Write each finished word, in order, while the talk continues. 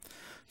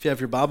If you have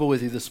your Bible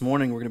with you this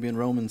morning, we're going to be in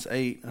Romans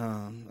 8.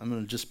 I'm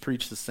going to just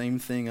preach the same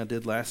thing I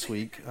did last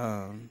week.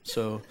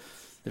 So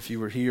if you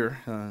were here,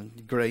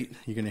 great.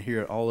 You're going to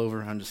hear it all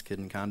over. I'm just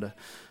kidding, kind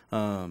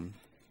of.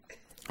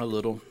 A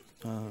little,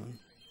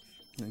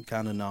 and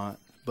kind of not.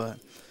 But,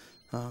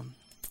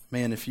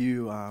 man, if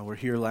you were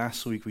here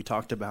last week, we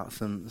talked about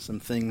some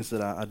things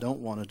that I don't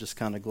want to just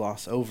kind of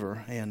gloss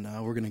over. And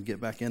we're going to get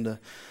back into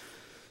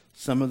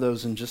some of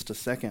those in just a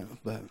second.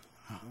 But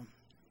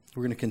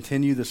we're going to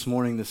continue this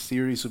morning this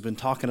series we've been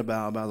talking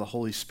about the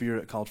Holy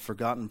Spirit called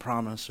Forgotten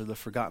Promise, or the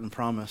Forgotten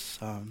Promise.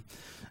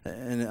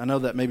 And I know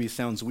that maybe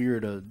sounds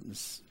weird,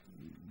 this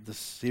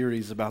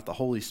series about the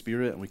Holy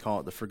Spirit, and we call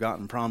it the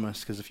Forgotten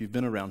Promise, because if you've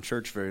been around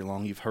church very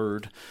long, you've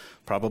heard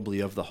probably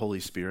of the Holy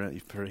Spirit.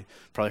 You've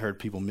probably heard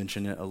people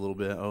mention it a little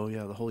bit. Oh,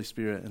 yeah, the Holy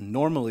Spirit. And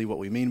normally what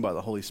we mean by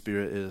the Holy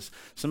Spirit is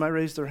somebody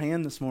raised their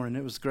hand this morning.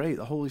 It was great.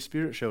 The Holy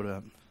Spirit showed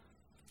up.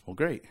 Well,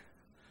 great.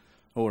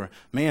 Or,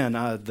 man,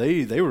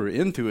 they were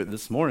into it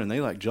this morning.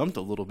 They jumped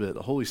a little bit.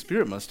 The Holy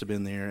Spirit must have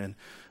been there. And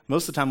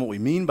most of the time what we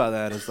mean by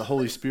that is the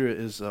Holy Spirit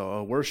is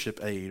a worship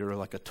aid, or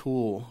like a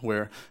tool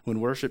where when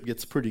worship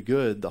gets pretty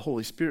good, the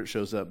Holy Spirit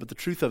shows up. But the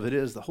truth of it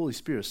is the Holy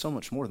Spirit is so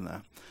much more than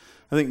that.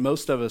 I think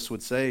most of us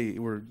would say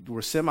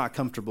we're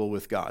semi-comfortable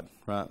with God,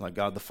 right? Like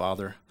God the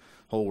Father.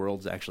 Whole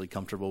world's actually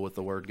comfortable with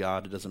the word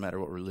God. It doesn't matter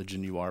what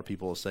religion you are.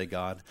 People will say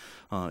God.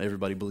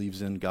 Everybody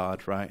believes in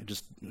God, right?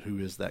 Just who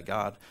is that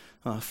God?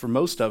 For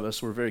most of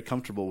us, we're very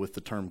comfortable with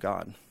the term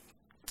God.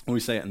 When we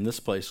say it in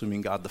this place, we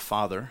mean God the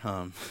Father,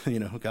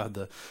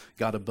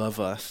 God above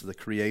us, the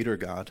Creator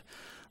God.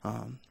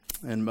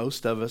 And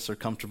most of us are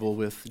comfortable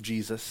with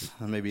Jesus,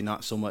 maybe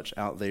not so much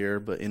out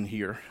there, but in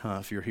here.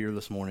 If you're here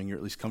this morning, you're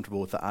at least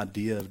comfortable with the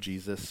idea of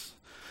Jesus.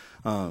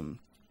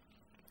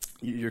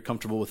 You're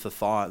comfortable with the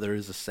thought there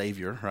is a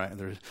Savior, right?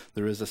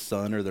 There is a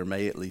Son, or there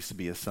may at least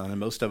be a Son. And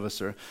most of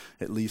us are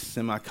at least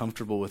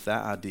semi-comfortable with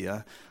that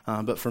idea.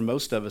 But for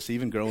most of us,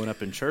 even growing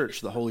up in church,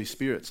 the Holy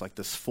Spirit's like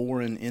this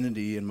foreign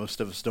entity, and most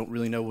of us don't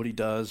really know what he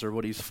does or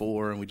what he's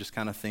for, and we just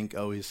kind of think,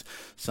 oh, he's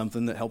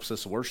something that helps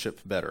us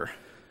worship better.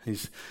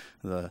 He's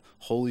the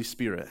Holy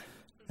Spirit.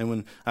 And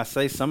when I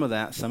say some of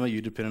that, some of you,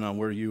 depending on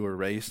where you were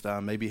raised,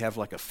 maybe have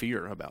like a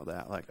fear about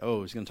that. Like,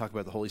 oh, he's going to talk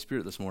about the Holy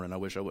Spirit this morning. I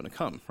wish I wouldn't have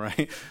come,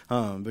 right?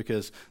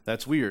 Because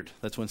that's weird.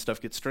 That's when stuff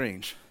gets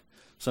strange.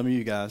 Some of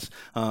you guys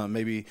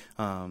maybe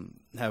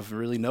have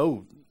really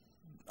no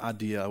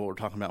idea what we're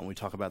talking about when we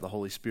talk about the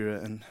Holy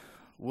Spirit. And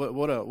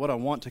what I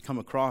want to come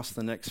across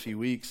the next few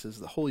weeks is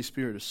the Holy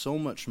Spirit is so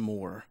much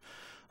more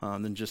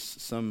than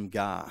just some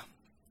guy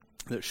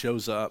that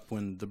shows up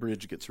when the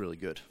bridge gets really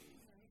good,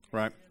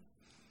 right?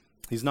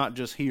 He's not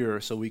just here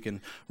so we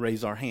can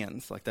raise our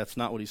hands. Like, that's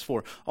not what he's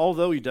for.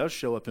 Although he does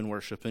show up in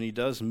worship, and he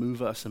does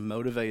move us and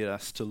motivate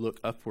us to look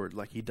upward,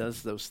 like he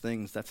does those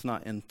things, that's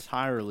not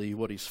entirely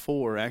what he's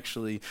for.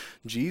 Actually,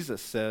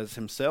 Jesus says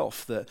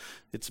himself that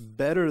it's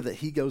better that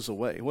he goes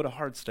away. What a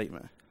hard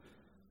statement.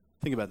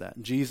 Think about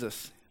that.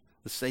 Jesus,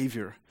 the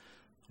Savior,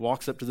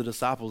 walks up to the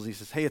disciples. He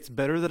says, hey, it's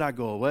better that I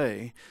go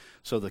away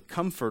so the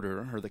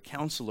Comforter, or the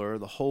Counselor,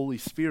 the Holy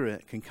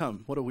Spirit can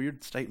come. What a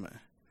weird statement.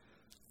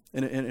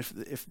 And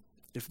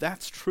if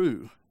that's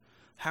true,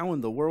 how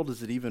in the world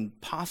is it even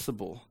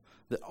possible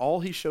that all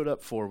he showed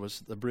up for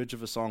was the bridge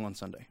of a song on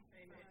Sunday?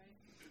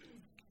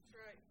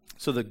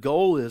 So the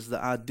goal is,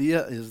 the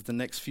idea is the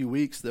next few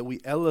weeks that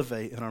we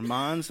elevate in our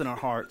minds and our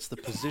hearts the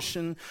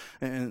position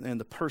and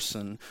the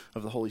person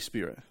of the Holy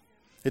Spirit.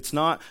 It's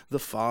not the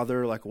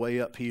Father like way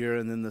up here,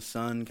 and then the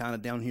Son kind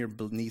of down here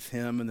beneath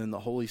him, and then the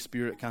Holy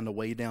Spirit kind of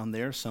way down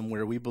there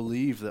somewhere. We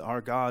believe that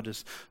our God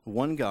is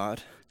one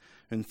God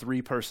in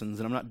three persons.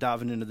 And I'm not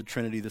diving into the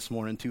Trinity this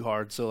morning too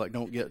hard, so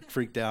don't get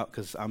freaked out,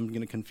 because I'm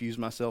going to confuse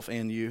myself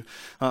and you.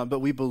 But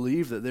we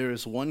believe that there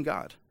is one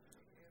God,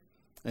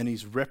 and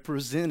he's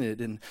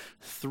represented in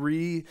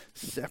three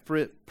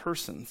separate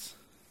persons.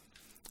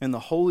 And the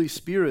Holy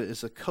Spirit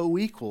is a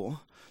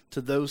co-equal to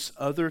those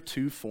other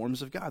two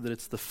forms of God, that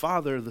it's the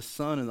Father, the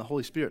Son, and the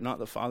Holy Spirit, not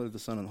the Father, the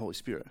Son, and the Holy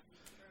Spirit.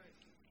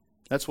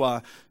 That's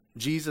why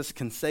Jesus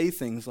can say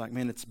things like,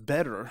 man, it's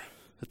better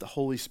that the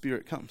Holy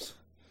Spirit comes.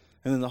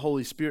 And then the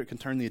Holy Spirit can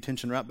turn the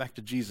attention right back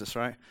to Jesus,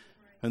 right?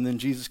 And then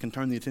Jesus can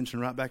turn the attention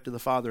right back to the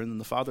Father, and then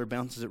the Father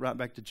bounces it right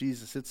back to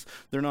Jesus.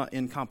 They're not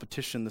in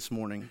competition this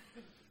morning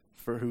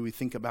for who we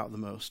think about the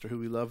most, or who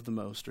we love the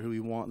most, or who we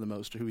want the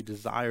most, or who we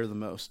desire the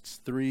most. It's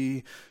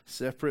three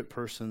separate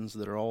persons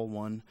that are all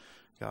one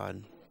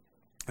God.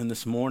 And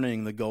this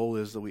morning, the goal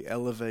is that we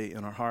elevate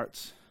in our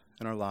hearts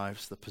and our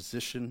lives the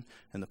position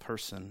and the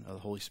person of the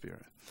Holy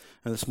Spirit.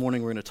 And this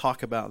morning, we're going to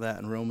talk about that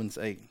in Romans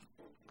 8.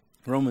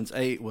 Romans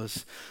 8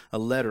 was a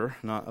letter,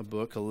 not a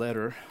book, a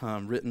letter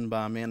written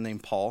by a man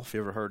named Paul. If you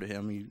ever heard of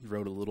him, he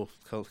wrote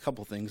a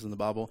couple things in the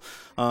Bible.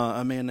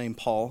 A man named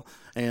Paul.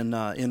 And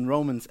in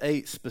Romans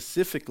 8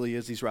 specifically,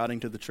 as he's writing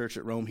to the church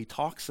at Rome, he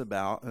talks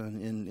about,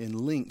 in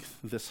length,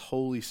 this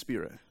Holy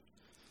Spirit.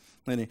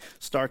 And he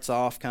starts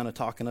off kind of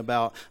talking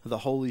about the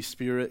Holy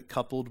Spirit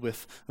coupled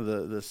with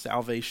the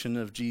salvation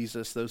of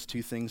Jesus. Those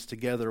two things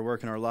together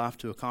work in our life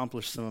to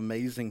accomplish some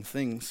amazing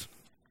things.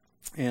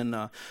 And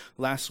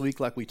last week,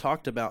 like we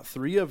talked about,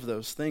 3 of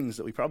those things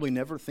that we probably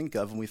never think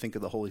of when we think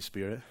of the Holy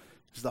Spirit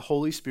is the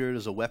Holy Spirit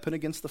is a weapon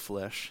against the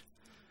flesh.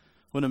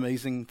 What an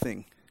amazing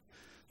thing.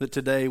 That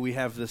today we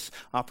have this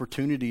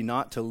opportunity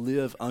not to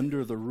live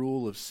under the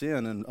rule of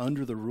sin and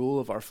under the rule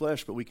of our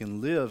flesh, but we can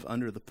live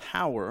under the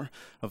power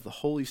of the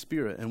Holy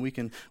Spirit, and we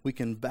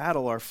can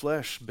battle our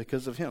flesh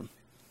because of him.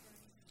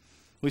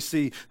 We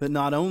see that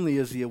not only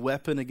is he a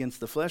weapon against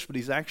the flesh, but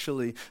he's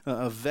actually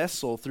a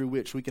vessel through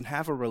which we can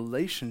have a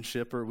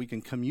relationship, or we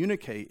can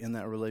communicate in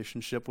that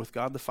relationship with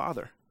God the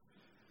Father.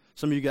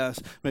 Some of you guys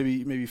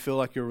maybe feel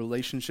like your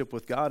relationship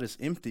with God is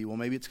empty. Well,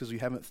 maybe it's because you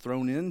haven't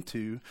thrown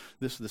into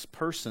this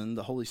person,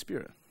 the Holy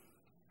Spirit.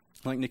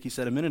 Like Nikki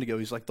said a minute ago,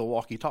 he's like the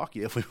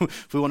walkie-talkie. If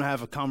we want to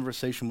have a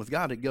conversation with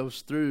God, it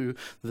goes through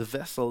the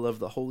vessel of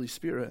the Holy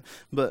Spirit.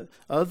 But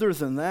other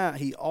than that,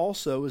 he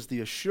also is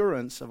the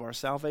assurance of our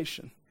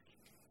salvation.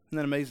 Isn't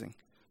that amazing?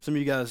 Some of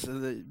you guys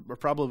are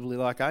probably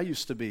like I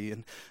used to be,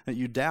 and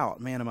you doubt,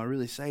 man, am I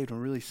really saved?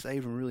 I'm really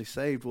saved. I'm really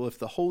saved. Well, if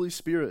the Holy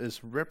Spirit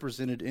is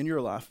represented in your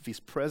life, if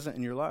he's present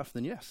in your life,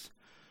 then yes.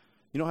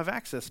 You don't have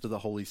access to the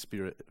Holy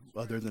Spirit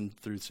other than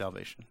through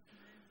salvation.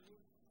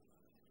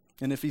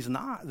 And if he's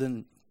not,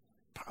 then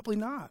probably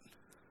not,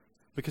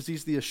 because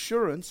he's the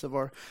assurance of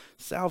our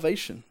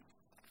salvation.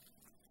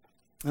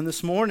 And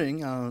this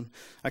morning,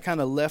 I kind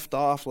of left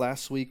off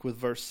last week with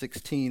verse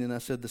 16, and I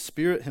said, the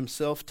Spirit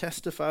himself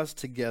testifies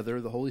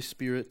together, the Holy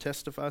Spirit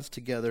testifies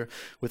together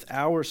with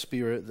our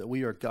spirit that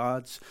we are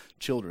God's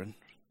children.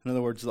 In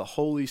other words, the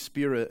Holy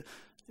Spirit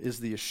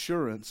is the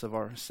assurance of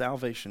our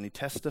salvation. He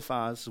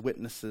testifies,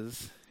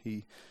 witnesses,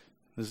 he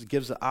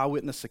gives an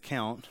eyewitness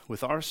account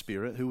with our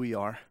spirit, who we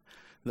are,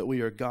 that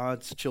we are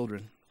God's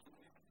children.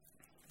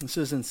 It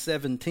says in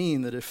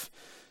 17 that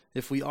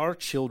if we are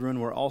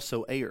children, we're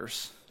also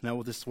heirs. Now,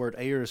 what this word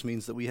heirs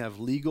means that we have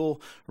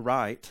legal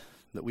right,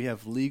 that we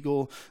have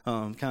legal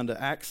kind of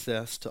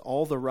access to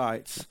all the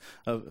rights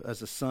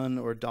as a son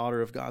or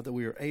daughter of God, that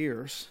we are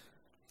heirs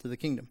to the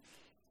kingdom.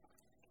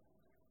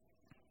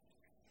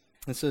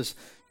 It says,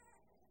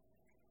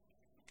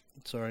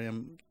 sorry,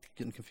 I'm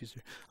getting confused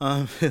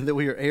here, that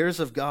we are heirs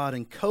of God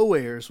and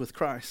co-heirs with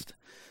Christ.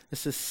 It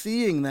says,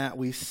 seeing that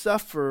we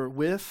suffer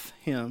with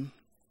him.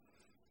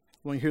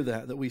 When you hear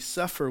that we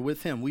suffer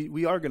with him,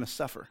 we are going to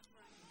suffer.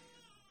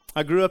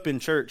 I grew up in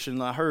church,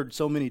 and I heard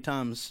so many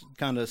times,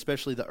 kind of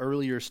especially the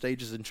earlier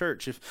stages in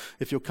church,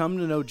 if you'll come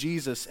to know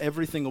Jesus,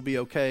 everything will be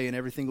okay, and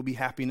everything will be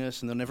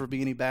happiness, and there'll never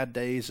be any bad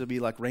days. It'll be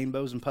like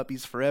rainbows and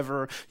puppies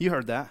forever. You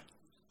heard that.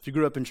 If you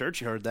grew up in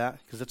church, you heard that,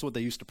 because that's what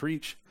they used to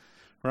preach,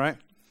 right?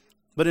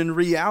 But in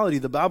reality,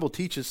 the Bible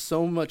teaches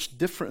so much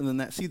different than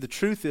that. See, the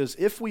truth is,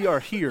 if we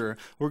are here,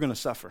 we're going to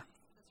suffer.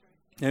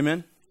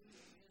 Amen?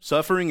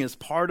 Suffering is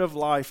part of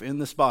life in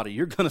this body.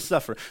 You're going to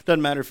suffer.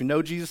 Doesn't matter if you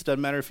know Jesus. Doesn't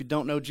matter if you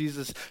don't know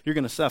Jesus. You're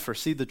going to suffer.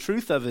 See, the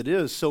truth of it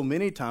is, so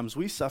many times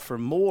we suffer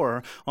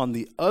more on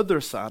the other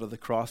side of the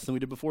cross than we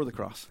did before the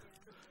cross.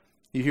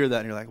 You hear that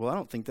and you're like, well, I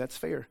don't think that's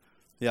fair.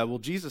 Yeah, well,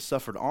 Jesus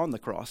suffered on the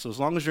cross. So as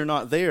long as you're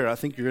not there, I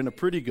think you're in a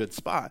pretty good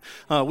spot.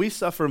 We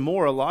suffer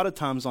more a lot of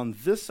times on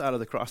this side of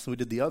the cross than we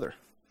did the other.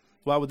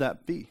 Why would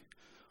that be?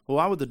 Well,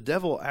 why would the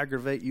devil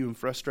aggravate you and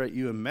frustrate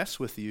you and mess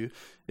with you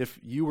if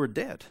you were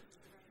dead?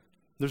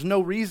 There's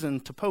no reason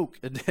to poke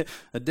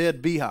a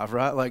dead beehive,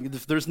 right? Like,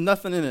 if there's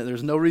nothing in it,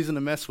 there's no reason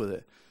to mess with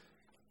it,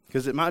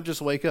 because it might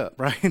just wake up,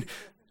 right?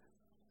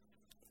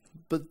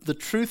 But the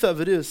truth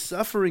of it is,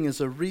 suffering is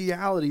a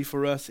reality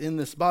for us in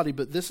this body.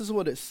 But this is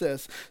what it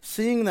says,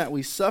 seeing that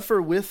we suffer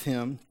with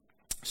him,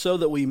 so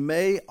that we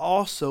may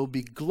also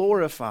be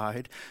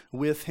glorified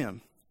with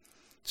him.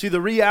 See, the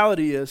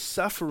reality is,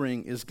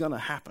 suffering is going to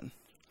happen.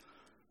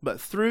 But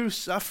through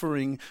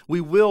suffering, we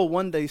will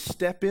one day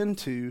step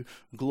into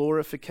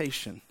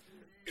glorification.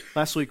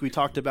 Last week we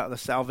talked about the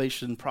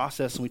salvation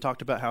process, and we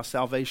talked about how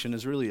salvation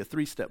is really a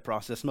 3-step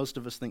process. Most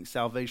of us think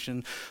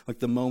salvation, like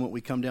the moment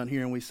we come down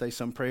here and we say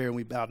some prayer and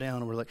we bow down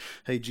and we're like,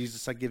 hey,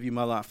 Jesus, I give you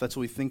my life. That's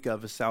what we think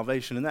of as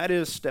salvation. And that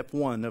is step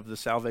 1 of the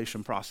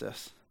salvation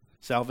process.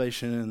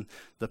 Salvation in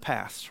the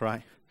past,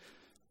 right?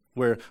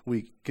 Where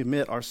we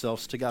commit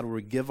ourselves to God, where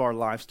we give our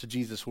lives to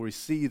Jesus, where we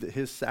see that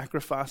his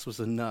sacrifice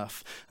was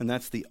enough, and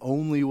that's the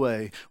only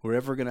way we're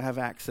ever going to have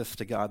access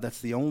to God.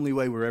 That's the only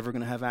way we're ever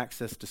going to have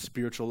access to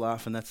spiritual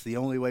life, and that's the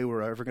only way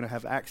we're ever going to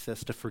have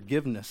access to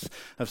forgiveness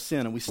of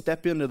sin. And we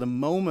step into the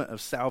moment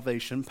of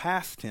salvation,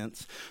 past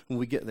tense, when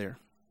we get there.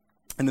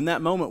 And in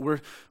that moment,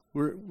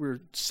 we're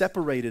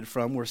separated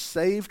from, we're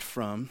saved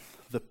from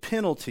the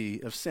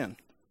penalty of sin,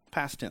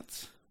 past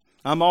tense.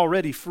 I'm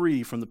already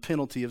free from the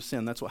penalty of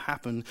sin. That's what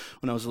happened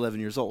when I was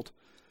 11 years old.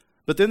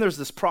 But then there's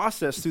this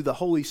process through the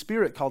Holy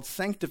Spirit called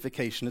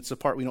sanctification. It's a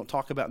part we don't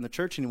talk about in the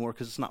church anymore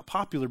because it's not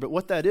popular. But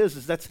what that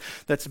is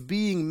that's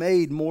being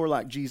made more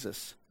like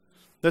Jesus.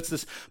 That's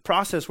this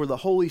process where the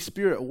Holy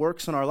Spirit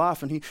works in our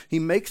life, and he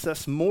makes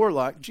us more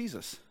like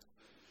Jesus.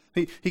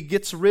 He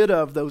gets rid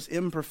of those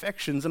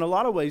imperfections. In a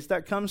lot of ways,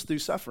 that comes through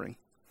suffering.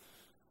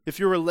 If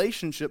your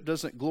relationship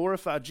doesn't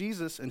glorify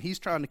Jesus and he's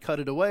trying to cut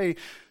it away,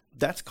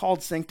 that's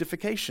called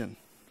sanctification.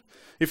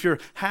 If your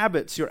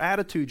habits, your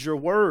attitudes, your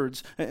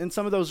words, and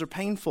some of those are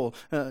painful,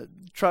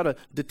 try to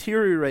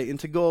deteriorate and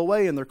to go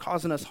away and they're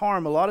causing us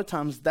harm, a lot of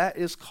times that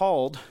is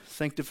called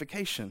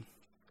sanctification.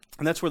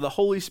 And that's where the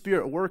Holy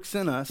Spirit works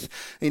in us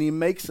and he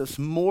makes us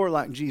more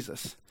like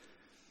Jesus.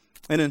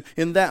 And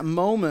in that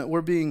moment,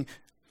 we're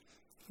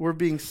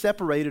being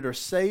separated or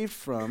saved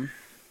from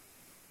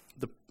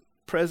the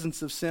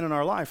presence of sin in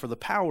our life or the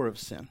power of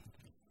sin.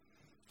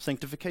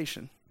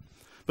 Sanctification.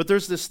 But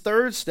there's this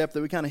third step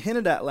that we kind of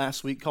hinted at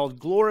last week called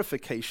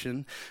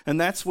glorification, and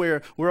that's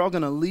where we're all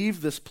going to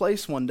leave this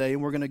place one day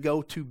and we're going to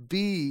go to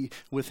be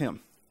with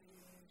him.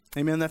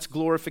 Amen. That's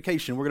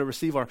glorification. We're going to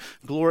receive our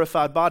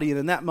glorified body, and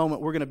in that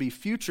moment we're going to be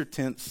future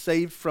tense,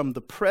 saved from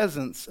the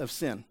presence of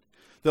sin.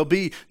 There'll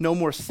be no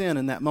more sin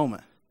in that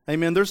moment.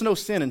 Amen. There's no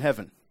sin in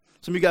heaven.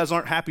 Some of you guys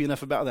aren't happy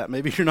enough about that.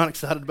 Maybe you're not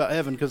excited about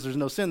heaven because there's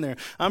no sin there.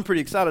 I'm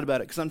pretty excited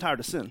about it because I'm tired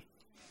of sin.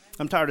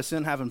 I'm tired of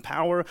sin having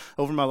power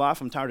over my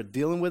life. I'm tired of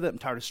dealing with it. I'm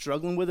tired of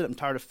struggling with it. I'm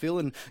tired of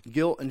feeling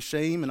guilt and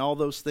shame and all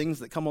those things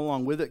that come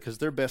along with it because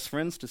they're best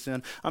friends to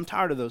sin. I'm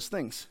tired of those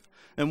things.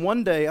 And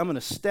one day I'm going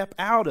to step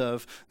out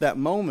of that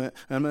moment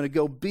and I'm going to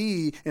go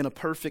be in a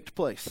perfect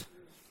place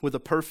with a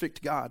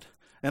perfect God.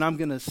 And I'm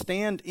going to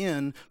stand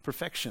in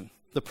perfection,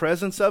 the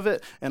presence of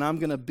it, and I'm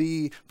going to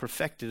be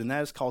perfected. And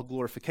that is called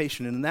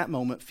glorification. And in that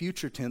moment,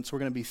 future tense, we're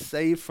going to be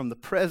saved from the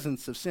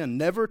presence of sin,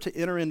 never to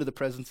enter into the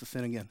presence of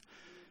sin again.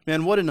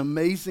 Man, what an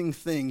amazing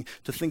thing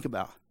to think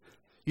about.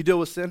 You deal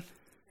with sin?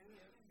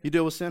 You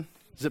deal with sin?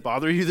 Does it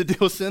bother you to deal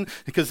with sin?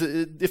 Because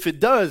if it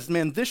does,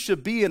 man, this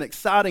should be an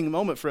exciting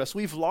moment for us.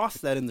 We've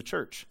lost that in the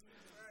church.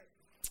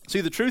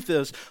 See, the truth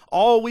is,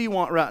 all we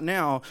want right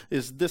now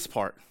is this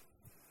part.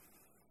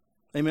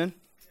 Amen?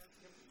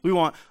 We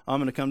want, I'm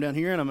going to come down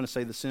here and I'm going to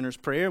say the sinner's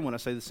prayer. And when I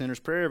say the sinner's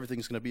prayer,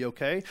 everything's going to be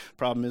okay.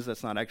 Problem is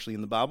that's not actually in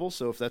the Bible.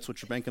 So if that's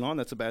what you're banking on,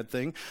 that's a bad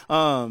thing.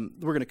 We're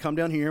going to come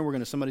down here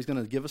and somebody's going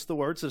to give us the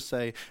words to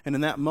say. And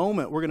in that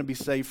moment, we're going to be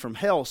saved from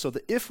hell. So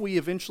that if we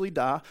eventually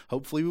die,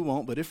 hopefully we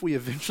won't, but if we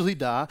eventually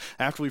die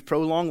after we've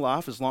prolonged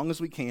life as long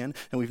as we can,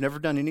 and we've never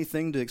done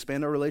anything to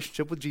expand our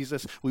relationship with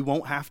Jesus, we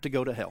won't have to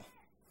go to hell.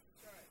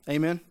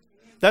 Amen?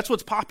 That's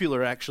what's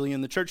popular actually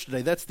in the church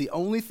today. That's the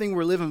only thing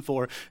we're living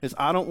for is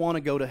I don't want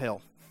to go to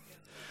hell.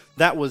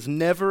 That was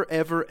never,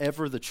 ever,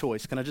 ever the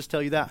choice. Can I just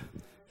tell you that?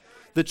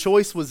 The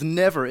choice was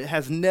never. It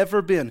has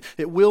never been.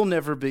 It will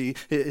never be.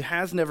 It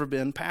has never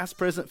been. Past,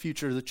 present,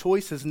 future. The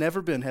choice has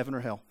never been heaven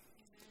or hell.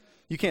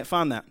 You can't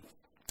find that.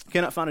 You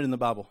cannot find it in the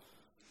Bible.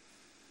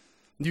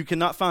 You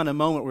cannot find a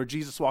moment where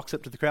Jesus walks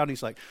up to the crowd and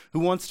he's like, who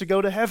wants to go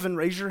to heaven?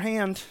 Raise your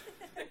hand.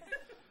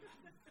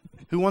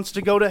 Who wants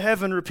to go to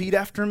heaven? Repeat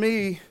after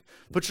me.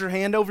 Put your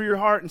hand over your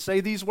heart and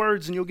say these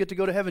words and you'll get to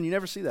go to heaven. You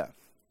never see that.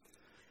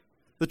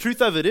 The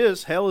truth of it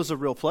is, hell is a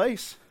real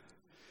place,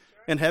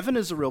 and heaven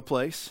is a real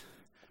place,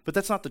 but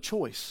that's not the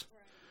choice.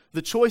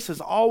 The choice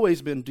has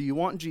always been, do you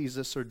want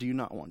Jesus or do you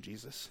not want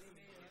Jesus?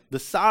 The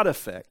side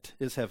effect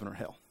is heaven or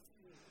hell.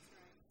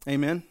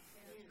 Amen?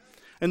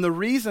 And the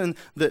reason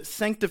that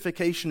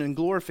sanctification and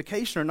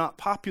glorification are not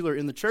popular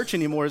in the church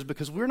anymore is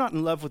because we're not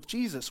in love with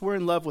Jesus. We're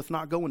in love with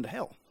not going to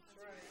hell.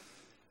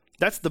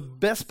 That's the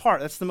best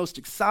part. That's the most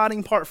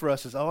exciting part for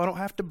us is, I don't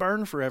have to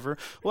burn forever.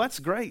 Well, that's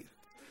great.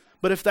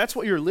 But if that's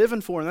what you're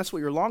living for and that's what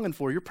you're longing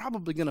for, you're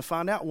probably going to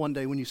find out one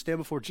day when you stand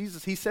before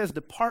Jesus. He says,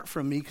 depart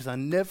from me because I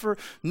never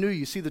knew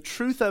you. See, the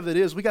truth of it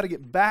is we got to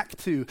get back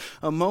to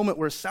a moment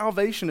where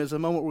salvation is a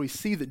moment where we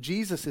see that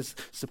Jesus is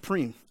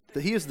supreme,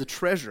 that he is the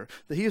treasure,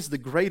 that he is the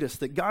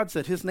greatest, that God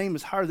said his name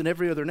is higher than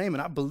every other name.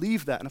 And I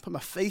believe that and I put my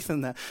faith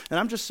in that. And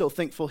I'm just so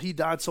thankful he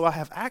died so I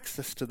have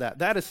access to that.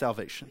 That is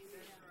salvation.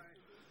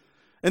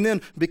 And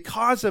then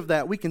because of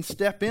that, we can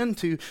step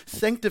into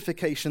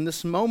sanctification,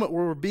 this moment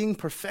where we're being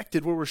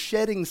perfected, where we're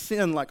shedding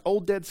sin like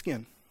old dead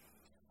skin.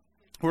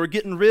 We're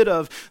getting rid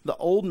of the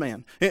old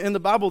man. In the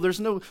Bible, there's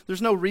no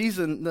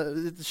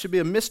reason, it should be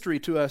a mystery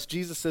to us.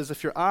 Jesus says,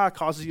 if your eye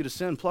causes you to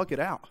sin, pluck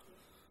it out.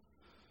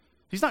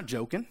 He's not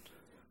joking.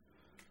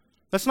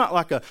 That's not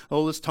like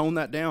let's tone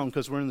that down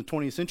because we're in the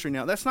 20th century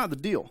now. That's not the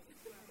deal.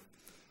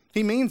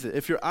 He means it.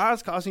 If your eye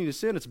is causing you to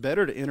sin, it's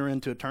better to enter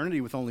into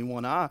eternity with only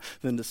one eye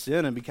than to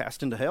sin and be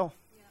cast into hell.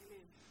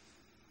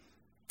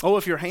 Oh,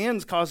 if your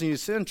hand's causing you to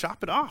sin,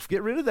 chop it off.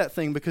 Get rid of that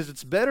thing because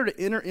it's better to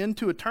enter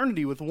into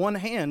eternity with one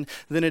hand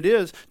than it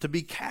is to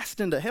be cast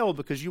into hell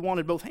because you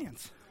wanted both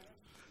hands.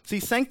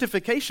 See,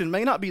 sanctification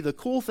may not be the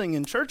cool thing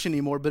in church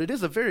anymore, but it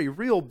is a very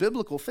real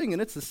biblical thing,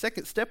 and it's the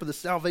second step of the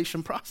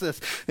salvation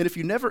process. And if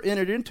you never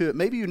entered into it,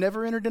 maybe you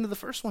never entered into the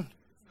first one.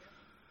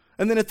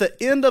 And then at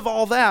the end of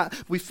all that,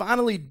 we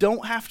finally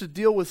don't have to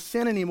deal with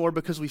sin anymore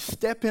because we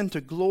step into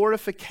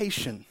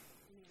glorification.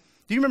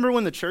 Do you remember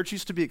when the church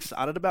used to be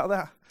excited about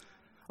that?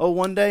 Oh,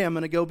 one day I'm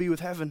going to go be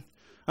with heaven.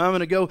 I'm going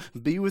to go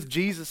be with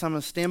Jesus. I'm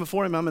going to stand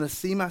before him. I'm going to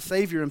see my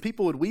Savior. And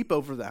people would weep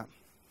over that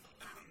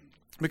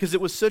because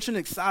it was such an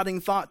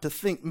exciting thought to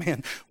think,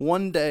 man,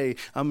 one day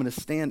I'm going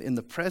to stand in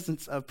the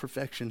presence of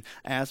perfection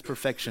as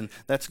perfection.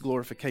 That's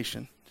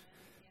glorification.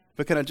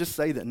 But can I just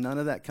say that none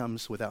of that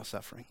comes without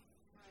suffering?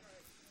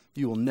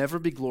 You will never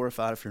be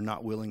glorified if you're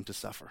not willing to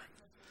suffer.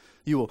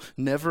 You will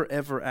never,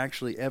 ever,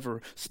 actually,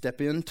 ever step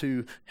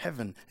into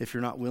heaven if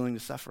you're not willing to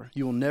suffer.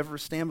 You will never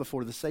stand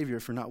before the Savior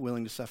if you're not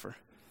willing to suffer.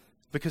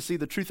 Because, see,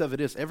 the truth of it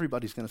is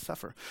everybody's going to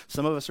suffer.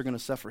 Some of us are going to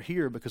suffer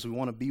here because we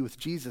want to be with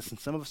Jesus, and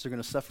some of us are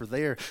going to suffer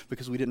there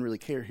because we didn't really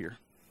care here.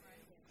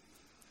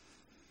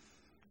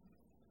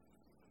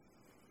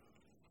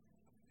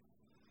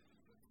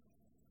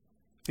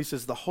 He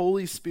says, the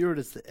Holy Spirit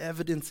is the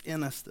evidence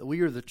in us that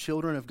we are the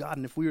children of God.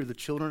 And if we are the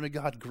children of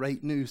God,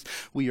 great news,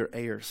 we are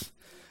heirs.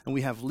 And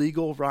we have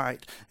legal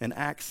right and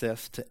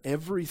access to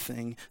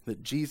everything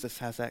that Jesus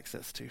has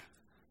access to. He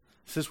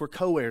says we're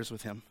co-heirs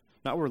with him,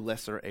 not we're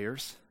lesser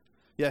heirs.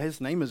 Yeah,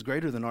 his name is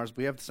greater than ours, but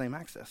we have the same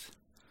access.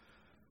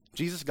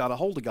 Jesus got a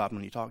hold of God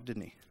when he talked,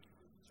 didn't he?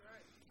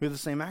 We have the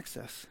same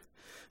access.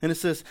 And it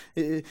says,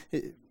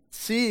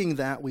 seeing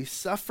that we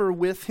suffer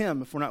with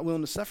him. If we're not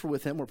willing to suffer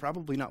with him, we're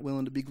probably not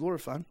willing to be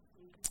glorified.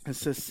 It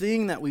says,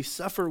 seeing that we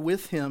suffer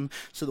with him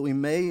so that we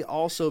may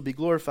also be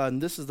glorified.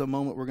 And this is the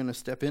moment we're going to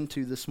step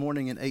into this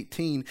morning in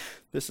 18.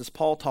 This is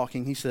Paul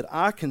talking. He said,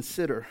 I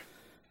consider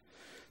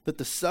that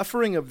the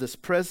suffering of this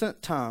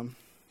present time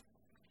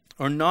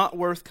are not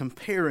worth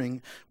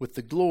comparing with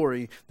the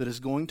glory that is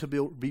going to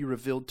be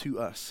revealed to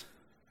us.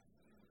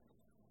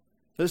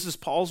 This is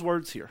Paul's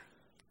words here.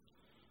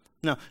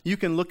 Now, you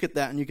can look at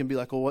that and you can be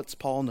like, well, what's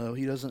Paul know?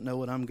 He doesn't know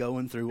what I'm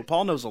going through. Well,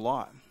 Paul knows a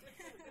lot.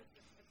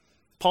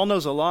 Paul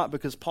knows a lot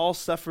because Paul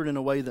suffered in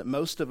a way that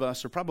most of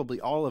us, or probably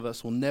all of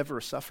us, will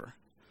never suffer.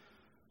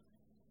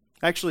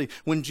 Actually,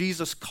 when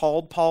Jesus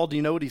called Paul, do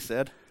you know what he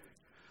said?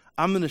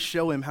 I'm going to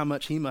show him how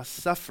much he must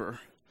suffer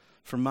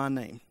for my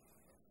name.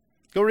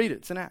 Go read it.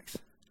 It's in Acts.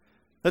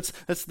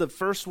 That's the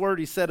first word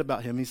he said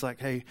about him. He's like,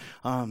 hey,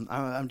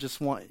 I just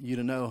want you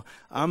to know,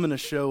 I'm going to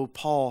show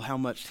Paul how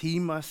much he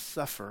must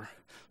suffer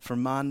for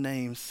my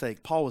name's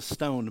sake. Paul was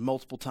stoned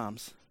multiple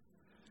times.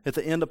 At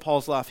the end of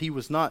Paul's life, he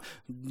was not,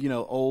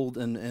 old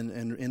and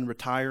in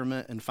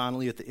retirement and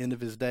finally at the end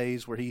of his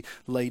days where he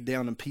laid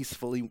down and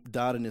peacefully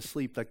died in his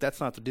sleep. Like,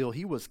 that's not the deal.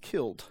 He was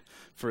killed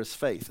for his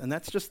faith. And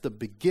that's just the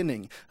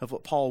beginning of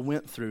what Paul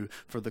went through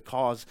for the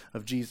cause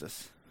of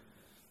Jesus.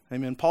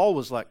 Amen. Paul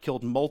was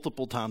killed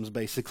multiple times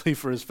basically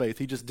for his faith.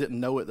 He just didn't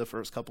know it the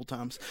first couple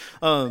times.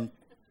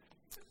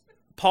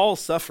 Paul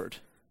suffered.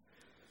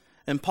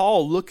 And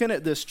Paul, looking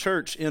at this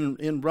church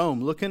in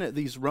Rome, looking at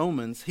these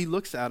Romans, he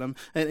looks at them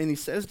and he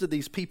says to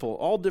these people,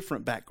 all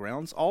different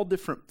backgrounds, all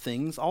different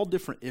things, all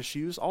different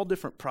issues, all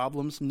different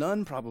problems,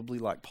 none probably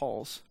like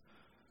Paul's.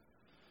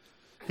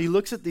 He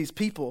looks at these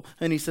people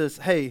and he says,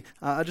 hey,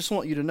 I just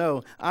want you to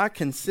know, I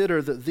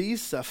consider that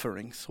these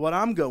sufferings, what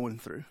I'm going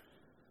through,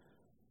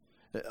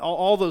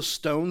 all those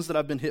stones that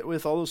I've been hit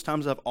with, all those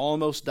times I've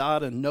almost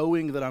died, and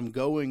knowing that I'm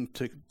going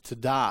to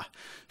die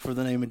for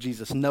the name of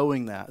Jesus,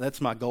 knowing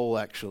that's my goal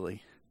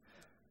actually.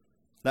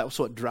 That's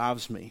what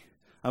drives me.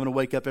 I'm going to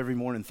wake up every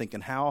morning thinking,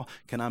 how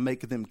can I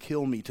make them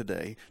kill me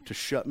today to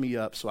shut me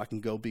up so I can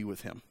go be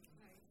with him?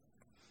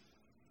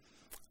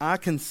 I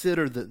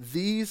consider that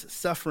these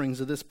sufferings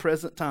of this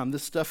present time,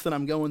 this stuff that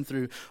I'm going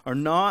through, are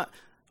not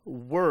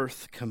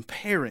worth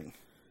comparing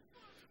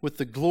with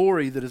the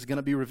glory that is going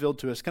to be revealed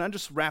to us. Can I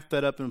just wrap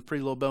that up in a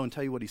pretty little bow and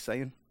tell you what he's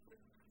saying?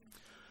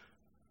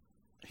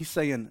 He's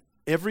saying,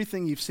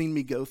 everything you've seen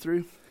me go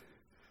through,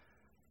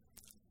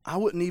 I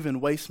wouldn't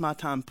even waste my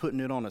time putting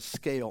it on a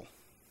scale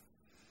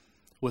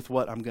with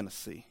what I'm going to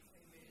see.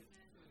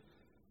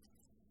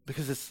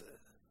 Because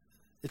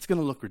it's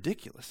going to look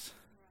ridiculous.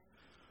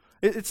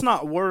 It's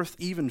not worth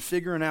even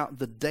figuring out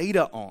the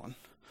data on.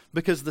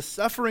 Because the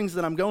sufferings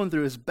that I'm going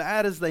through, as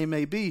bad as they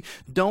may be,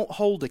 don't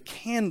hold a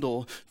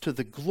candle to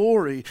the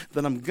glory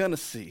that I'm going to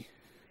see.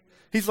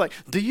 He's like,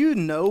 do you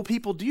know,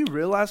 people, do you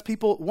realize,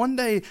 people, one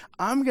day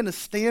I'm going to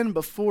stand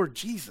before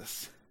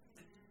Jesus.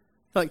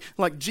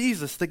 Like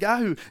Jesus, the guy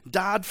who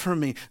died for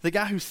me, the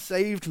guy who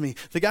saved me,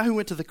 the guy who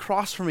went to the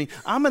cross for me.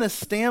 I'm going to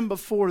stand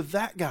before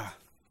that guy.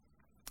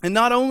 And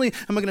not only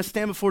am I going to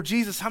stand before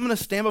Jesus, I'm going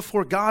to stand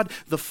before God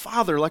the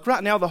Father. Like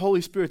right now, the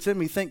Holy Spirit's in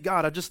me. Thank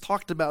God. I just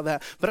talked about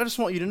that. But I just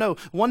want you to know,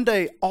 one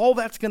day, all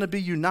that's going to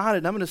be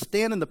united. I'm going to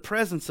stand in the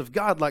presence of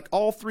God, like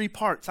all three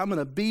parts. I'm going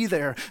to be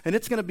there, and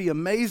it's going to be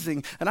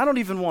amazing. And I don't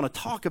even want to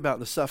talk about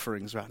the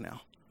sufferings right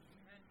now.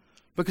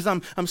 Because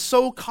I'm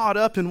so caught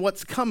up in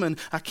what's coming,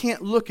 I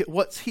can't look at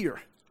what's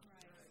here.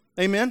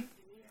 Amen?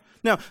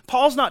 Now,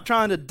 Paul's not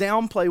trying to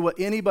downplay what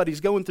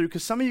anybody's going through,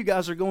 because some of you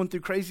guys are going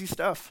through crazy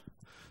stuff.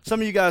 Some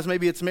of you guys,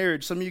 maybe it's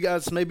marriage. Some of you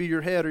guys, maybe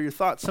your head or your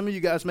thoughts. Some of you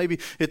guys, maybe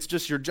it's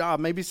just your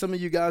job. Maybe some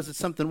of you guys, it's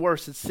something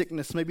worse. It's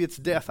sickness. Maybe it's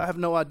death. I have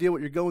no idea what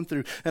you're going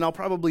through. And I'll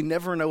probably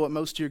never know what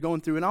most of you are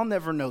going through. And I'll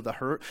never know the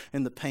hurt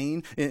and the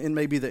pain and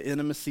maybe the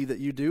intimacy that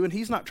you do. And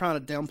he's not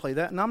trying to downplay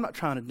that. And I'm not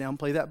trying to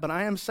downplay that. But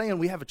I am saying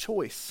we have a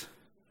choice.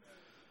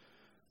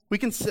 We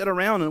can sit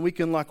around and we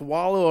can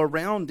wallow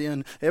around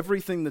in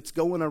everything that's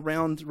going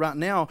around right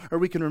now. Or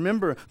we can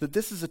remember that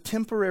this is a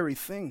temporary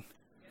thing.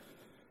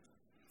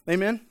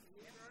 Amen?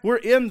 We're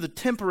in the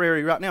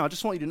temporary right now. I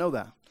just want you to know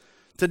that.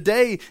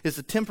 Today is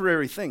a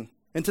temporary thing.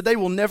 And today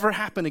will never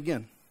happen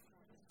again.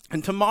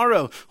 And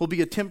tomorrow will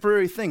be a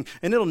temporary thing,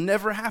 and it'll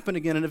never happen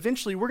again. And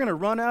eventually we're going to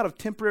run out of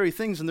temporary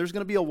things, and there's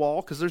going to be a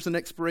wall because there's an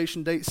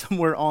expiration date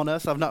somewhere on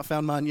us. I've not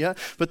found mine yet,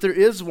 but there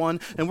is one.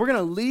 And we're going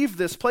to leave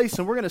this place,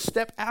 and we're going to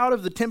step out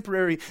of the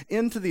temporary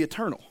into the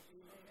eternal.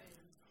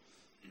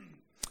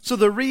 So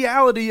the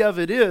reality of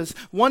it is,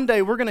 one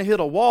day we're going to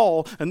hit a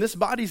wall, and this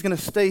body's going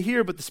to stay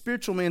here, but the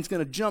spiritual man's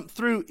going to jump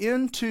through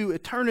into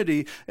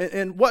eternity.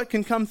 And what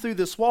can come through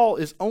this wall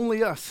is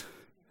only us.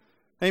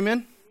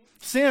 Amen?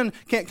 Sin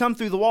can't come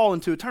through the wall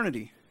into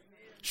eternity.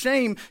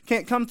 Shame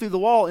can't come through the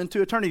wall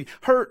into eternity.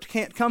 Hurt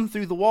can't come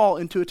through the wall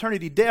into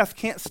eternity. Death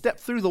can't step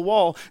through the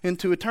wall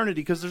into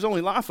eternity because there's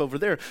only life over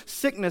there.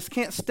 Sickness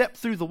can't step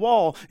through the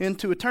wall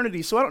into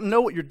eternity. So I don't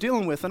know what you're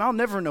dealing with, and I'll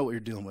never know what you're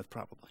dealing with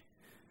probably.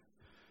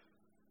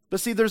 But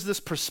see, there's this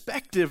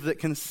perspective that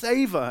can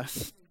save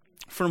us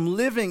from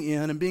living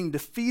in and being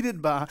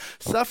defeated by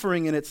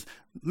suffering, and it's,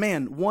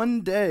 man,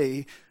 one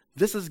day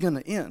this is going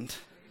to end.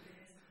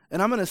 And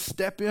I'm going to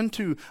step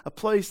into a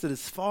place that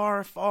is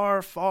far,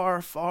 far,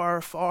 far, far,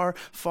 far,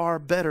 far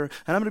better.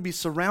 And I'm going to be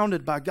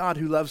surrounded by God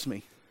who loves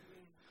me.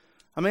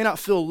 I may not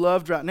feel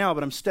loved right now,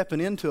 but I'm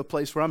stepping into a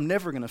place where I'm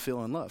never going to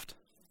feel unloved.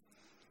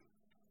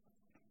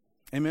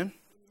 Amen?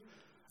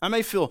 I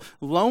may feel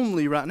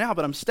lonely right now,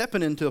 but I'm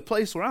stepping into a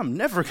place where I'm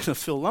never going to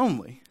feel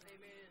lonely.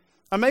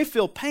 I may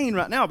feel pain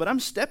right now, but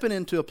I'm stepping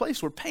into a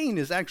place where pain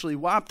is actually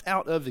wiped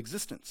out of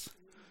existence.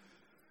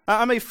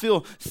 I may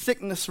feel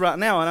sickness right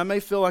now, and I may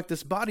feel like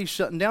this body's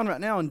shutting down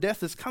right now, and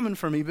death is coming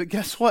for me. But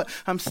guess what?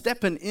 I'm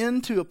stepping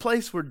into a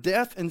place where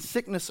death and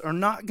sickness are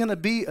not going to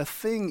be a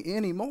thing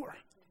anymore.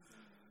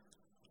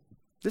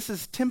 This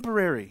is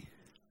temporary.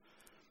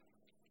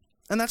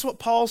 And that's what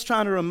Paul's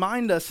trying to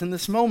remind us in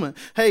this moment.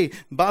 Hey,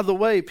 by the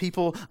way,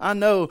 people, I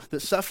know that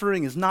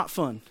suffering is not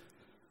fun.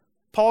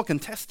 Paul can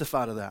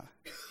testify to that.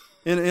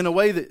 In a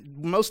way that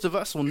most of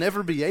us will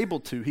never be able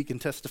to, he can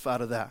testify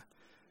to that.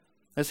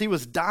 As he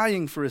was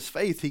dying for his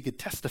faith, he could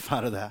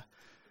testify to that.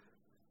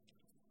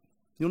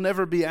 You'll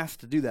never be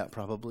asked to do that,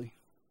 probably.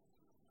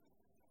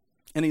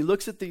 And he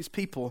looks at these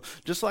people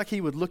just like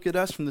he would look at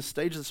us from the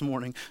stage this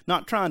morning,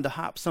 not trying to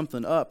hype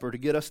something up or to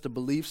get us to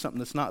believe something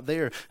that's not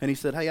there. And he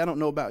said, hey, I don't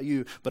know about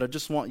you, but I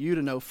just want you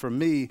to know, for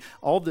me,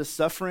 all this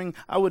suffering,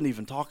 I wouldn't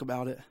even talk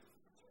about it.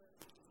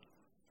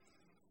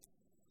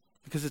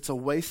 Because it's a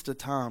waste of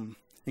time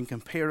in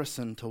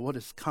comparison to what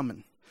is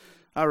coming.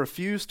 I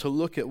refuse to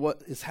look at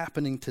what is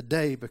happening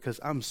today because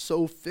I'm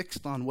so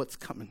fixed on what's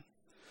coming.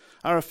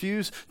 I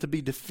refuse to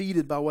be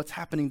defeated by what's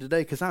happening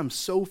today because I'm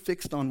so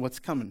fixed on what's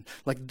coming.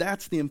 Like,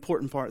 that's the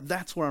important part.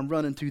 That's where I'm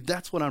running to.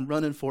 That's what I'm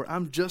running for.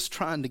 I'm just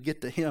trying to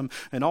get to him,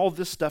 and all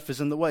this stuff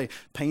is in the way.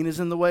 Pain is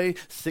in the way.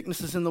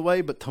 Sickness is in the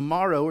way. But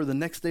tomorrow or the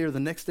next day or the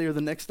next day or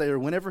the next day or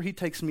whenever he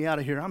takes me out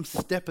of here, I'm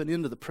stepping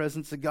into the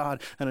presence of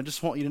God, and I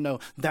just want you to know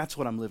that's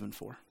what I'm living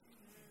for.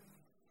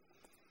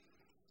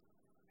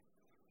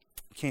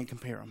 Can't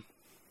compare them.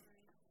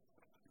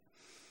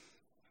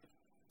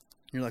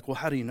 You're like, well,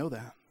 how do you know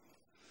that?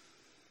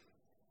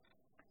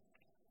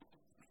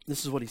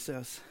 This is what he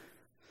says.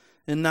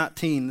 In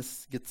 19,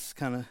 this gets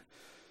kind of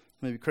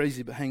maybe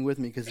crazy, but hang with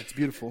me because it's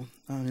beautiful.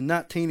 In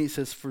 19, he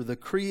says, for the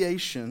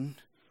creation,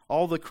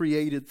 all the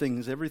created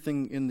things,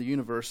 everything in the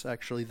universe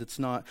actually that's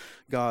not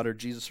God or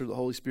Jesus or the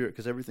Holy Spirit,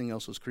 because everything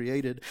else was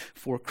created,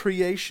 for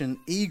creation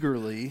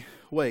eagerly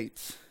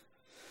waits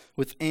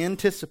with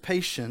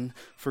anticipation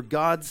for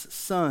God's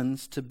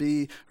sons to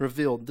be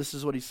revealed. This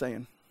is what he's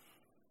saying.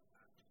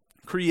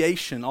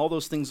 Creation, all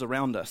those things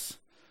around us.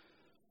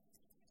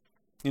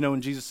 You know,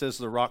 when Jesus says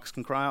the rocks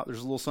can cry out, there's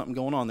a little something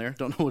going on there.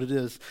 Don't know what it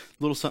is.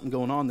 A little something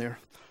going on there.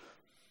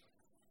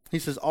 He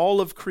says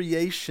all of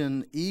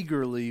creation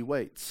eagerly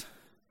waits.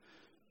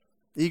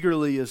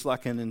 Eagerly is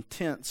like an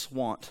intense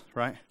want,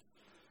 right?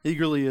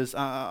 Eagerly is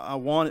I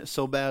want it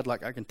so bad,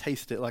 like I can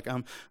taste it, like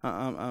I'm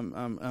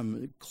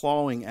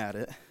clawing at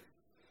it.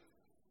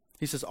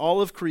 He says all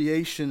of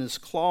creation is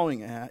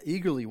clawing at,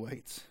 eagerly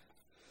waits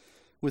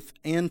with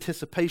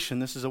anticipation.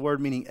 This is a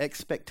word meaning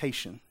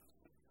expectation.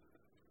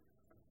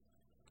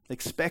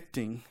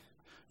 Expecting,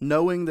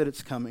 knowing that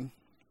it's coming.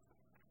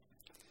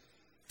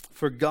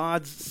 For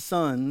God's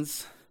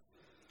sons,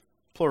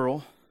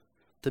 plural,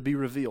 to be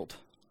revealed.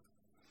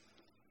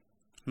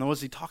 Now,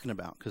 what's he talking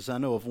about? Because I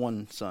know of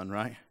one son,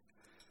 right?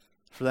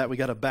 For that, we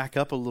got to back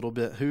up a little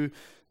bit. Who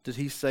did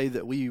he say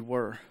that we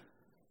were?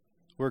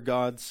 We're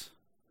God's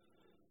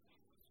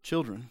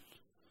children.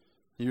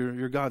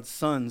 You're God's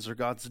sons or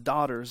God's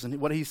daughters.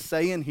 And what he's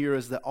saying here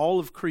is that all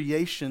of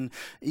creation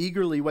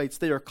eagerly waits.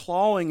 They are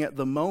clawing at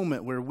the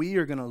moment where we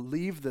are going to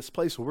leave this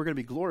place, where we're going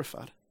to be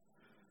glorified.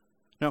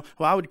 Now,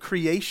 why would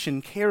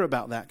creation care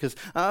about that? Because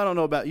I don't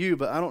know about you,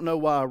 but I don't know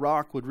why a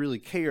rock would really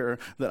care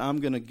that I'm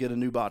going to get a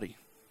new body.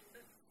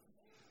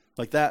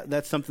 Like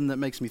that's something that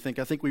makes me think.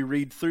 I think we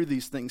read through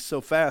these things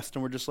so fast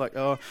and we're just like,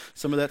 oh,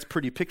 some of that's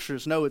pretty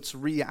pictures. No, it's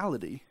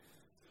reality.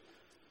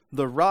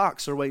 The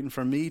rocks are waiting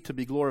for me to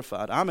be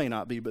glorified. I may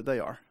not be, but they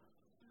are.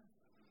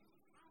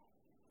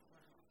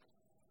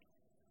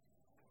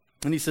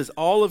 And he says,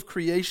 all of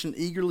creation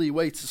eagerly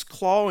waits, is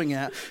clawing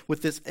at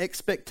with this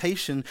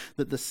expectation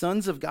that the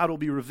sons of God will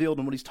be revealed.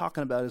 And what he's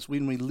talking about is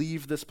when we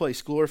leave this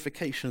place,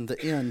 glorification,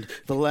 the end,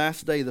 the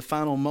last day, the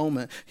final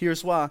moment.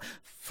 Here's why.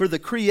 For the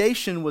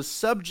creation was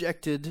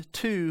subjected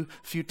to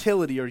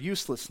futility or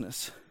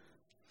uselessness.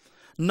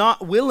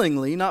 Not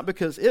willingly, not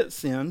because it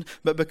sinned,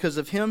 but because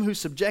of him who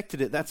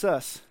subjected it. That's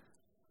us.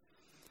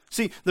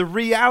 See, the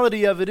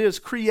reality of it is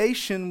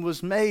creation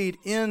was made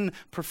in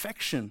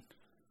perfection.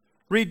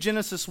 Read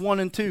Genesis 1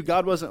 and 2.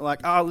 God wasn't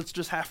like, let's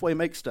just halfway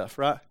make stuff,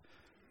 right?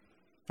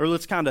 Or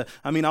let's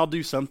I'll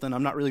do something.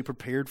 I'm not really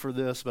prepared for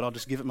this, but I'll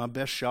just give it my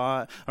best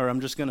shot. Or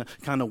I'm just going to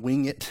kind of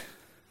wing it.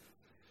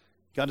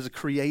 God is a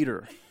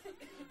creator.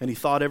 And he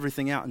thought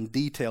everything out in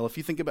detail. If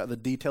you think about the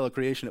detail of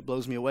creation, it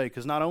blows me away.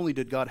 Because not only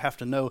did God have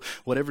to know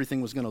what everything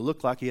was going to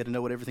look like, he had to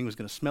know what everything was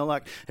going to smell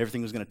like,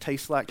 everything was going to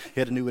taste like.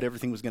 He had to know what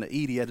everything was going to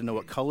eat. He had to know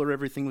what color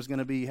everything was going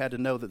to be. He had to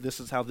know that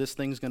this is how this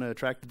thing's going to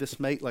attract this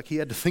mate. Like he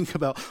had to think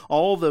about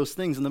all those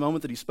things in the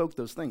moment that he spoke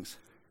those things.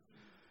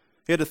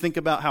 He had to think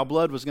about how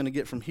blood was going to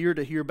get from here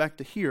to here back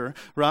to here,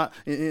 right,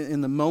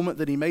 in the moment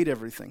that he made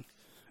everything.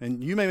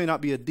 And you may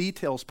not be a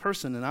details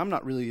person, and I'm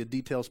not really a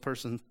details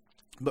person,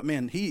 but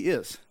man, he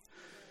is.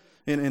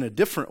 In a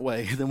different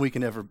way than we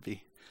can ever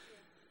be.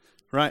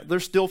 Right?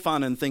 They're still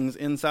finding things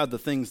inside the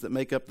things that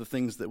make up the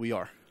things that we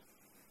are.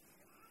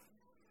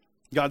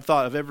 God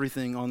thought of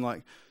everything on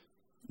like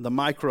the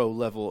micro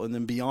level, and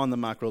then beyond the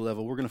micro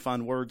level, we're going to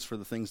find words for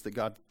the things that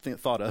God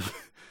thought of.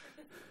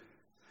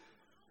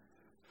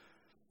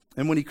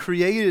 And when he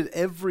created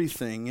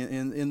everything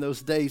in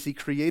those days, he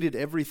created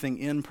everything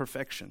in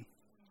perfection.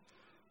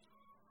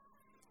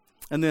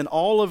 And then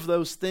all of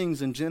those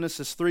things in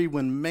Genesis 3,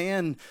 when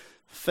man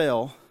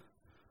fell,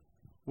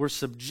 were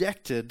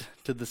subjected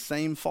to the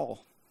same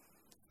fall.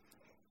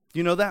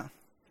 You know that?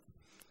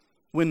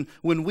 When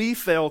we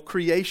fell,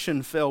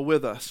 creation fell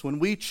with us. When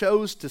we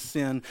chose to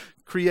sin,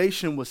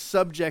 creation was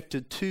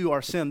subjected to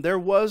our sin. There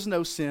was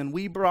no sin.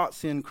 We brought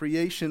sin.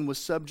 Creation was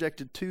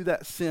subjected to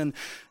that sin.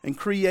 And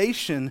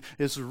creation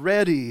is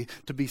ready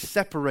to be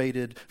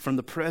separated from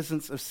the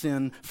presence of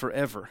sin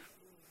forever.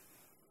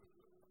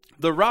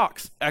 The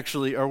rocks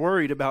actually are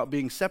worried about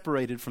being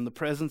separated from the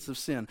presence of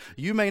sin.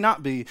 You may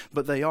not be,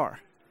 but they are.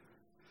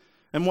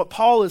 And what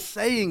Paul is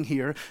saying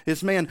here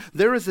is, man,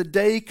 there is a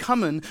day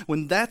coming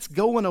when that's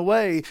going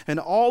away, and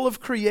all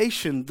of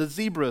creation, the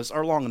zebras,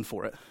 are longing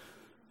for it.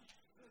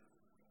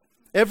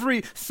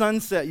 Every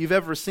sunset you've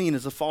ever seen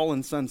is a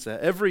fallen sunset.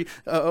 Every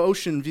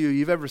ocean view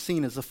you've ever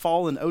seen is a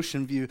fallen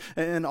ocean view.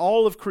 And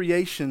all of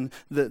creation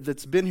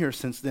that's been here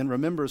since then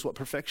remembers what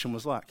perfection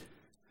was like.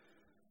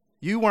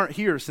 You weren't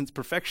here since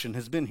perfection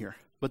has been here,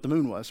 but the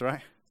moon was, right?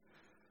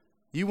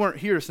 You weren't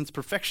here since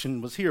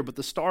perfection was here, but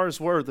the stars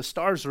were. The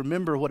stars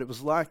remember what it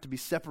was like to be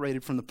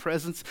separated from the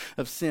presence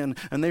of sin,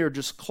 and they are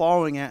just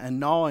clawing at and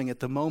gnawing at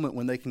the moment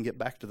when they can get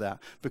back to that,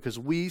 because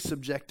we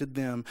subjected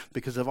them,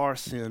 because of our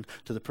sin,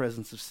 to the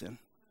presence of sin.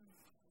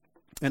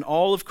 And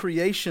all of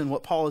creation,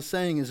 what Paul is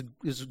saying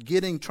is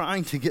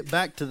trying to get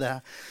back to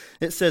that.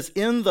 It says,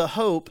 in the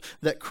hope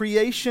that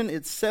creation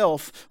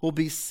itself will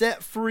be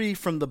set free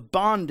from the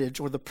bondage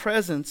or the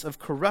presence of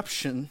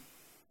corruption,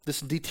 this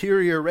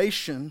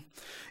deterioration,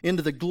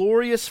 into the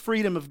glorious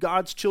freedom of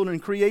God's children.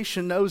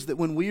 Creation knows that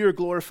when we are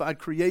glorified,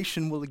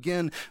 creation will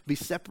again be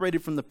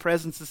separated from the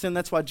presence of sin.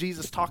 That's why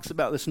Jesus talks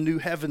about this new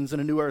heavens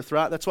and a new earth,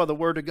 right? That's why the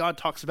Word of God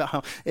talks about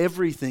how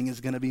everything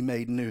is going to be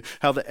made new,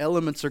 how the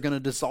elements are going to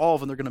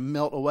dissolve and they're going to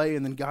melt away,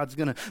 and then God's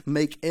going to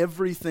make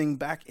everything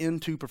back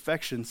into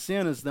perfection.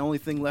 Sin is the only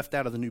thing left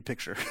out of the new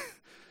picture.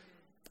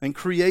 And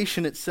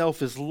creation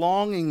itself is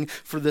longing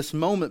for this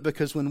moment,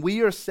 because when we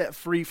are set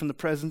free from the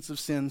presence of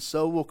sin,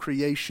 so will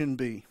creation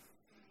be.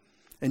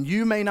 And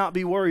you may not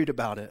be worried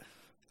about it,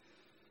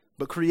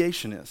 but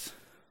creation is.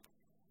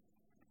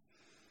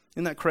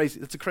 Isn't that crazy?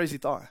 That's a crazy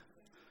thought.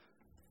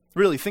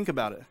 Really, think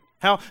about it.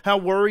 How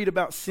worried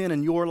about sin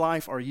in your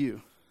life are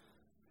you?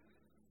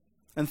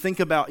 And think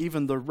about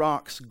even the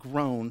rocks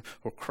groan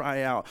or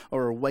cry out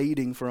or are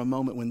waiting for a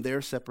moment when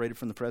they're separated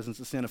from the presence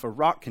of sin. If a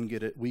rock can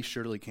get it, we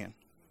surely can.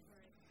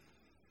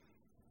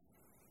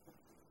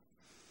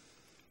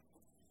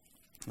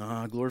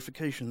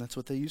 Glorification, that's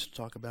what they used to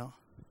talk about.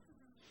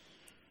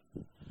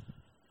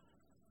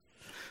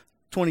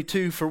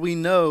 22, for we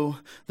know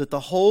that the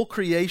whole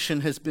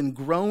creation has been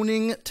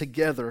groaning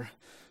together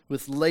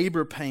with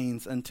labor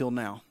pains until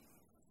now.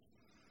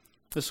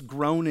 This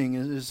groaning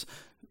is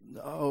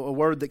a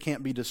word that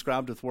can't be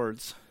described with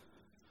words.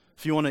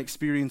 If you want to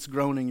experience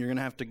groaning, you're going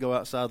to have to go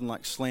outside and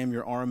like slam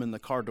your arm in the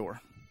car door.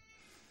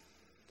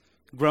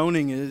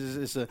 Groaning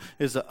is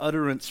a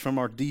utterance from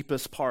our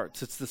deepest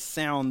parts. It's the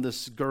sound,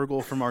 this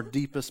gurgle from our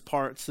deepest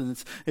parts,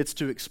 and it's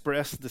to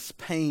express this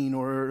pain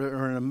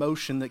or an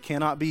emotion that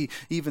cannot be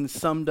even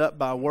summed up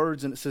by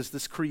words. And it says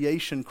this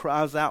creation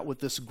cries out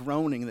with this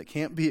groaning that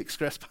can't be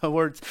expressed by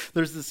words.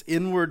 There's this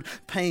inward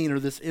pain or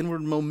this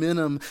inward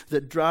momentum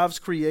that drives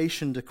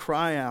creation to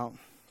cry out,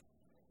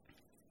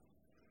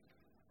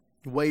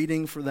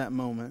 waiting for that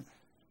moment.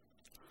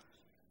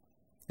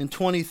 In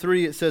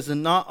 23 it says,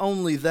 and not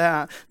only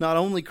that, not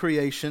only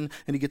creation,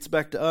 and he gets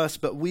back to us,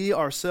 but we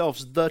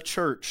ourselves, the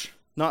church,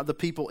 not the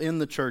people in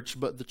the church,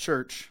 but the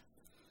church,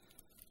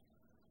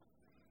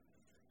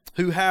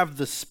 who have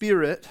the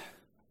Spirit,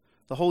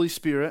 the Holy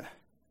Spirit,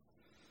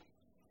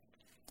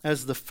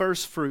 as the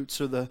first fruits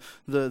or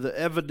the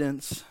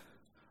evidence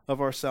of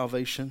our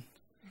salvation,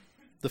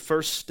 the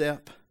first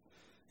step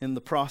in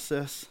the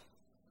process.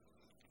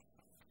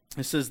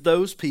 It says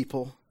those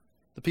people,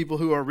 the people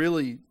who are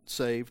really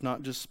saved,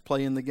 not just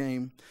playing the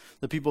game,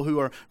 the people who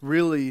are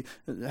really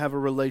have a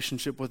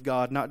relationship with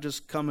God, not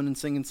just coming and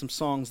singing some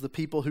songs, the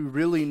people who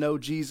really know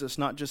Jesus,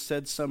 not just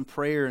said some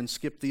prayer and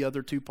skipped the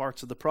other two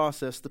parts of the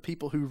process, the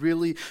people who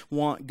really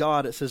want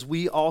God. It says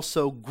we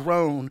also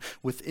groan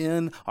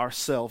within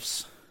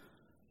ourselves,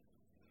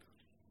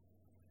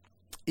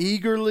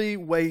 eagerly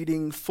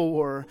waiting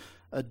for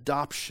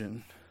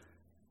adoption,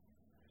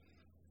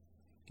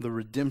 the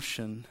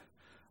redemption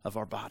of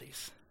our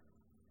bodies.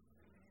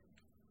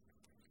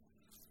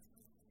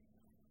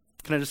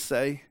 Can I just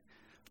say,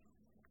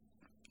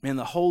 man,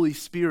 the Holy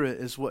Spirit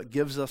is what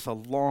gives us a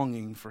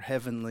longing for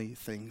heavenly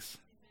things.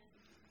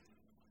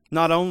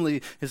 Not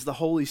only is the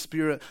Holy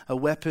Spirit a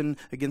weapon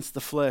against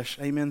the flesh,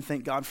 amen,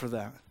 thank God for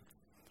that.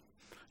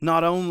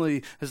 Not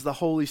only is the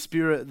Holy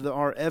Spirit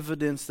our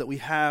evidence that we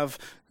have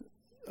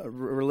a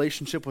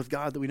relationship with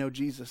God, that we know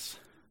Jesus.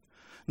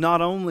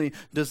 Not only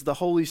does the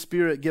Holy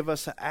Spirit give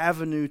us an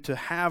avenue to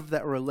have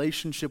that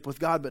relationship with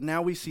God, but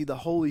now we see the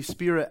Holy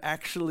Spirit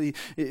actually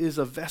is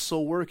a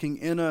vessel working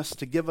in us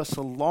to give us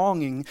a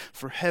longing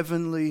for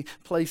heavenly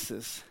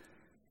places.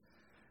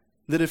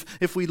 That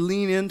if we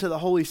lean into the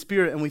Holy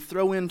Spirit and we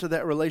throw into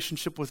that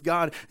relationship with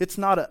God, it's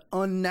not an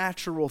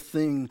unnatural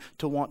thing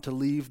to want to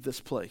leave this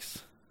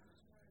place.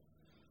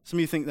 Some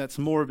of you think that's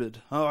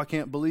morbid. Oh, I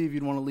can't believe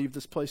you'd want to leave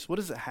this place. What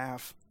does it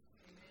have?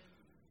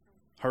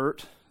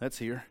 Hurt, that's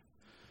here.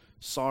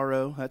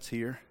 Sorrow, that's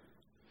here.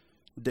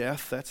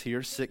 Death, that's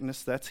here.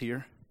 Sickness, that's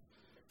here.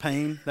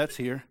 Pain, that's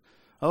here.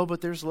 Oh, but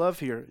there's love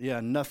here.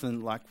 Yeah,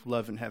 nothing like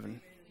love in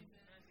heaven.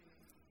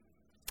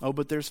 Oh,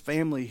 but there's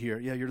family here.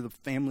 Yeah, you're the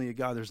family of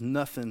God. There's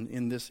nothing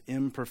in this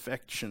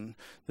imperfection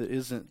that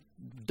isn't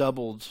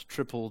doubled,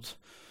 tripled,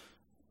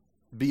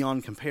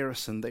 beyond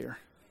comparison there.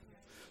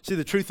 See,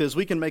 the truth is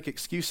we can make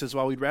excuses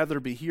why we'd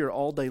rather be here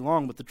all day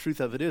long, but the truth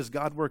of it is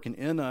God working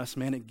in us,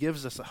 man, it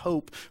gives us a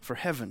hope for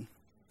heaven.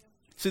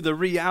 See, the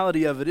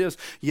reality of it is,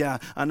 yeah,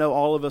 I know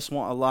all of us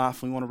want a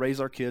life. We want to raise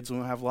our kids. We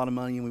want to have a lot of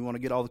money, and we want to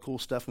get all the cool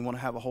stuff. We want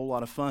to have a whole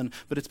lot of fun.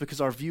 But it's because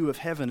our view of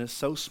heaven is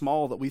so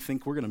small that we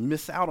think we're going to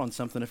miss out on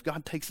something if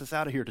God takes us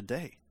out of here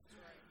today.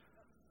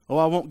 Oh,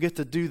 I won't get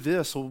to do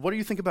this. Well, what do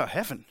you think about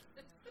heaven?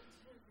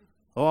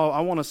 Oh,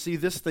 I want to see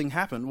this thing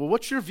happen. Well,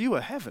 what's your view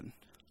of heaven?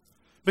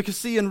 Because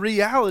see, in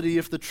reality,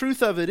 if the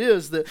truth of it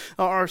is that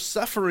our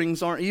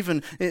sufferings aren't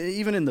even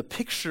in the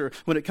picture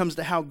when it comes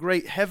to how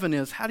great heaven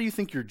is, how do you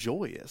think your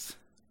joy is?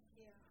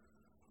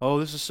 Oh,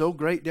 this is so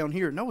great down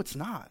here. No, it's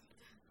not.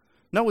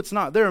 No, it's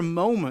not. There are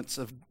moments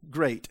of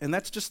great, and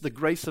that's just the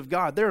grace of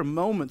God. There are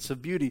moments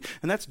of beauty,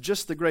 and that's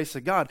just the grace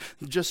of God,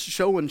 just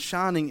showing,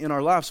 shining in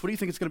our lives. What do you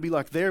think it's going to be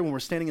like there when we're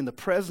standing in the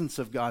presence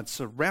of God,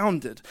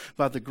 surrounded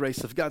by the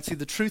grace of God? See,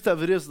 the truth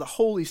of it is the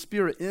Holy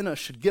Spirit in us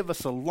should give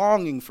us a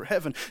longing for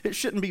heaven. It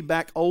shouldn't be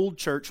back old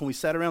church when we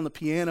sat around the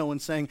piano and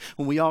sang,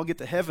 when we all get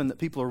to heaven, that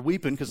people are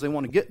weeping because they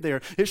want to get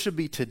there. It should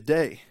be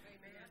today.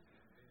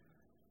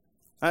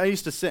 I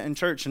used to sit in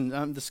church, and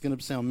this is going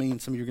to sound mean.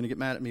 Some of you are going to get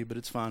mad at me, but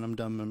it's fine. I'm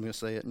dumb. I'm going to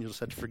say it, and you'll just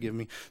have to forgive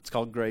me. It's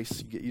called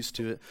grace. You get used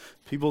to it.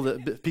 People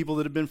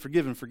that have been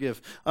forgiven,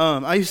 forgive.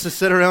 I used to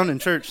sit around in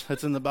church.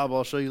 That's in the Bible.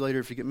 I'll show you later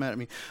if you get mad at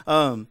me.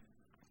 I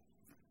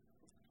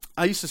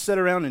used to sit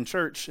around in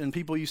church, and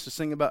people used to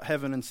sing about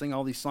heaven and sing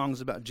all these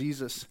songs about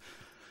Jesus,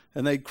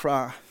 and they'd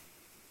cry.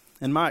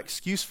 And my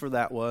excuse for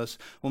that was,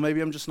 well,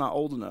 maybe I'm just not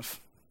old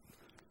enough.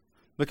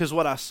 Because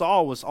what I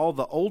saw was all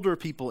the older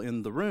people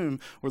in the room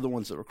were the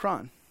ones that were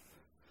crying.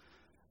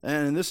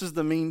 And this is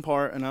the mean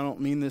part, and I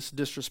don't mean this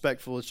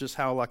disrespectful. It's just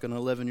how like an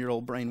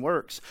 11-year-old brain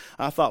works.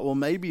 I thought, well,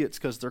 maybe it's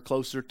because they're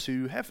closer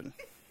to heaven.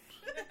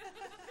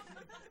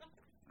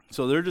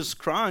 So they're just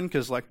crying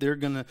because like they're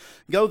going to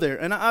go there.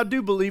 And I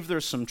do believe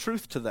there's some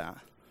truth to that.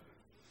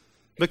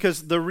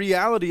 Because the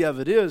reality of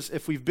it is,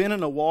 if we've been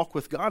in a walk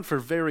with God for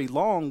very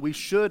long, we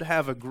should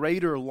have a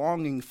greater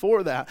longing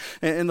for that.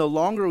 And the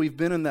longer we've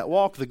been in that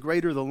walk, the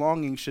greater the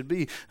longing should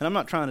be. And I'm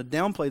not trying to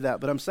downplay that,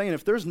 but I'm saying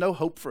if there's no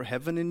hope for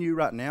heaven in you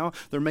right now,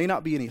 there may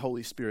not be any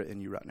Holy Spirit in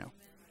you right now.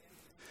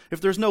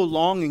 If there's no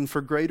longing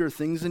for greater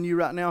things in you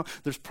right now,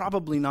 there's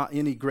probably not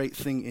any great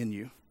thing in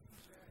you.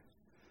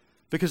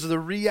 Because the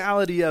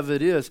reality of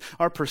it is,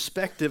 our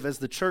perspective as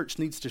the church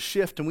needs to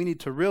shift, and we need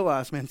to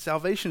realize, man,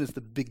 salvation is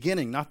the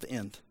beginning, not the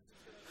end.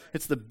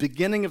 It's the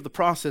beginning of the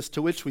process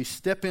to which we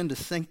step into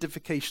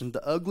sanctification,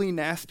 the ugly,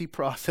 nasty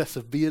process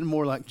of being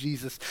more like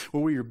Jesus,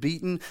 where we are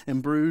beaten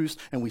and bruised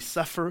and we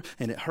suffer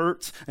and it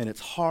hurts and it's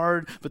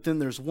hard. But then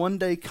there's one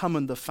day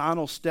coming, the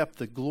final step,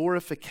 the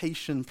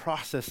glorification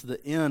process,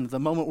 the end, the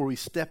moment where we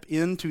step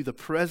into the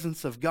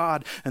presence of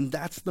God. And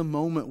that's the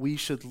moment we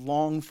should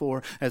long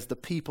for as the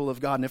people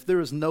of God. And if there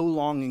is no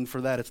longing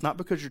for that, it's not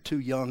because you're too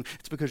young,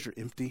 it's because you're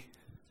empty.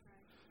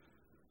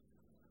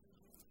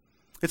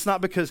 It's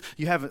not because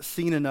you haven't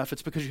seen enough,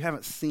 it's because you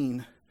haven't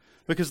seen.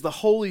 Because the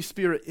Holy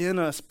Spirit in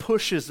us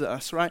pushes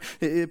us, right?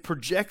 It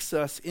projects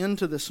us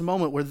into this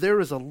moment where there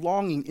is a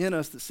longing in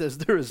us that says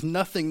there is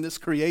nothing this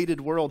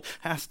created world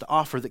has to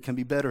offer that can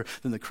be better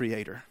than the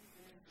Creator.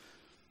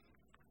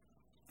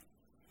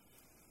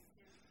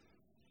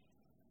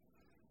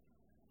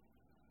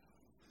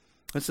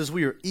 It says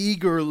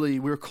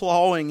we're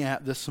clawing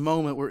at this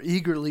moment. We're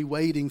eagerly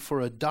waiting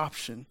for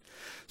adoption.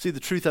 See, the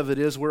truth of it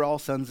is we're all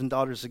sons and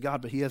daughters of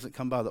God, but He hasn't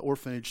come by the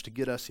orphanage to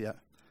get us yet.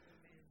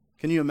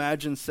 Can you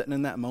imagine sitting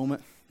in that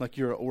moment like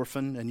you're an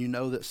orphan and you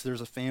know that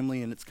there's a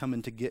family and it's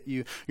coming to get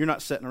you? You're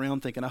not sitting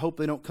around thinking, I hope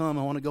they don't come.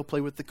 I want to go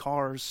play with the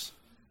cars.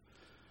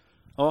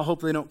 Oh, I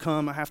hope they don't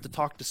come. I have to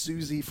talk to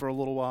Susie for a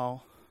little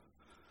while.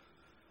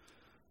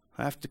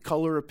 I have to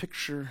color a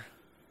picture.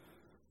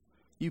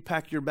 You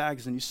pack your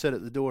bags and you sit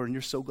at the door and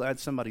you're so glad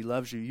somebody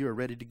loves you. You are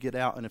ready to get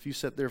out. And if you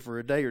sit there for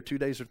a day or 2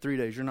 days or 3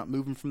 days, you're not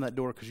moving from that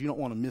door because you don't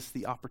want to miss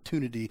the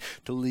opportunity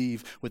to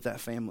leave with that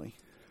family.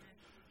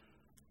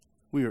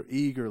 We are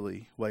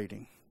eagerly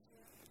waiting,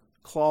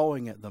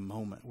 clawing at the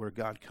moment where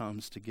God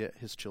comes to get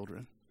His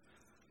children.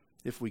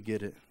 If we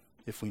get it,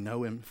 if we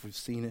know Him, if we've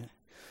seen it.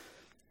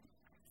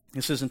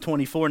 It says in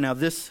 24, now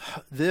this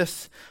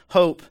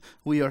hope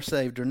we are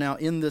saved, or now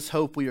in this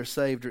hope we are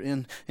saved, or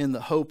in the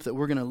hope that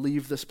we're going to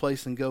leave this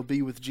place and go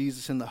be with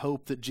Jesus, in the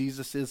hope that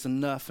Jesus is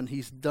enough and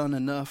He's done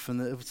enough, and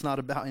that it's not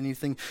about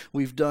anything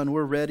we've done.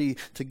 We're ready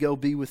to go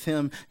be with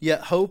Him.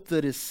 Yet hope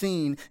that is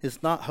seen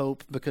is not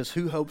hope, because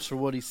who hopes for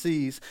what he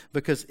sees?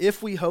 Because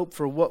if we hope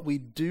for what we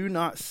do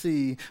not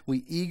see,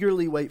 we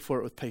eagerly wait for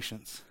it with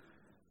patience.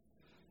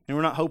 And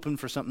we're not hoping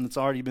for something that's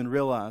already been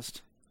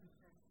realized.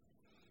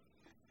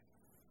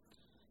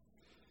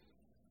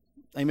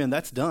 Amen.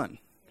 That's done.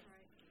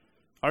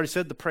 I already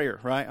said the prayer,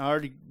 right? I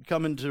already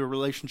come into a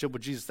relationship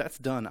with Jesus. That's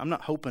done. I'm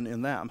not hoping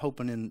in that. I'm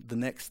hoping in the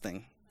next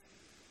thing.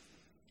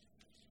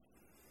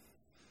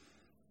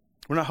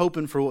 We're not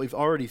hoping for what we've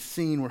already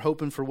seen. We're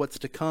hoping for what's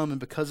to come. And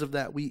because of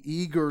that, we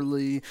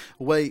eagerly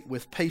wait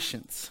with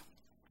patience.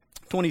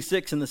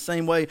 26, in the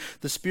same way,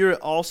 the Spirit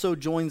also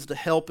joins to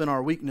help in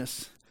our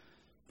weakness,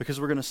 because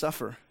we're going to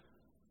suffer.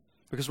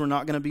 Because we're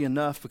not going to be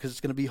enough, because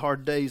it's going to be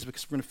hard days,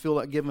 because we're going to feel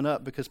like giving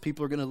up, because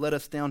people are going to let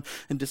us down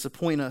and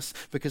disappoint us,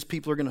 because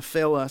people are going to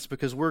fail us,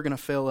 because we're going to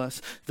fail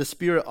us. The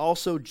Spirit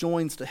also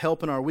joins to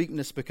help in our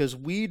weakness, because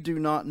we do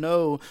not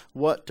know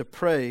what to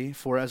pray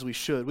for as we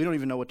should. We don't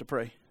even know what to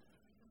pray.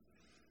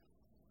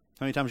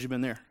 How many times have you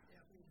been there?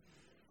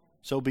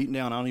 So beaten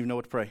down, I don't even know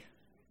what to pray.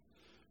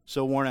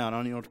 So worn out, I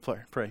don't even know what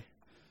to pray.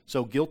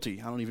 So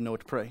guilty, I don't even know what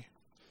to pray.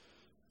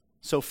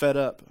 So fed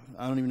up,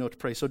 I don't even know what to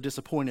pray. So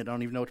disappointed, I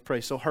don't even know what to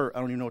pray. So hurt,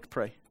 I don't even know what to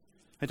pray. How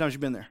many times have you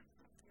been there?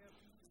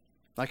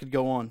 I could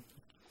go on.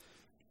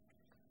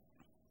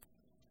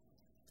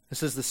 It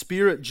says the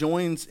Spirit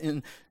joins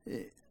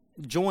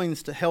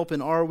to help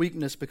in our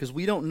weakness, because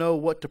we don't know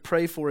what to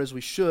pray for as we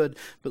should.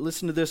 But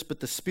listen to this, but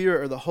the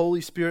Spirit, or the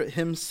Holy Spirit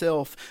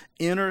Himself,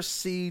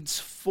 intercedes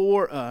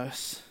for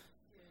us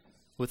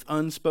with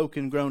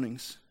unspoken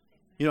groanings.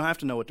 You don't have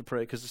to know what to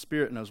pray, because the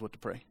Spirit knows what to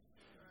pray.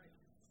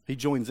 He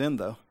joins in,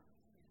 though.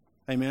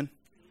 Amen?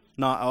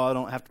 Not, I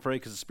don't have to pray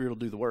because the Spirit will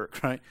do the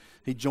work, right?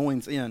 He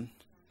joins in.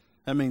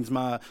 That means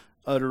my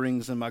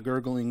utterings and my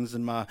gurglings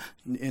and my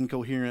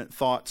incoherent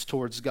thoughts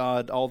towards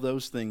God, all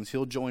those things,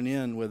 He'll join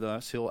in with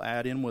us. He'll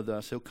add in with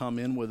us. He'll come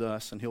in with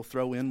us, and He'll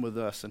throw in with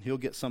us, and He'll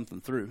get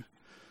something through.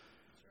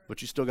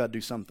 But you still got to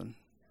do something,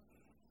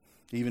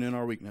 even in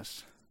our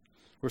weakness.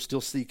 We're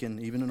still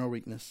seeking, even in our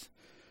weakness.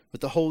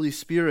 But the Holy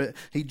Spirit,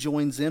 He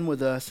joins in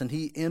with us, and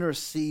He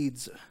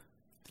intercedes,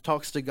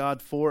 talks to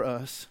God for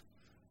us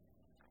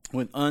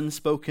with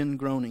unspoken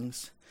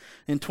groanings.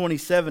 In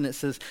 27 it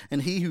says,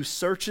 and He who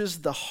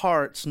searches the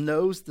hearts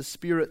knows the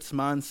Spirit's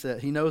mindset.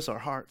 He knows our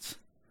hearts,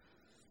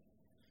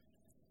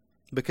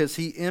 because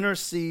He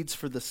intercedes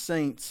for the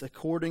saints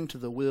according to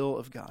the will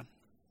of God.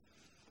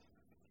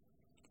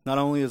 Not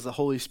only is the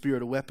Holy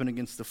Spirit a weapon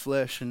against the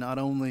flesh, and not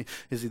only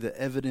is He the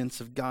evidence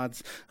of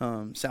God's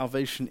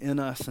salvation in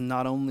us, and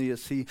not only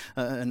is He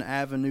an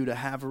avenue to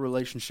have a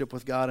relationship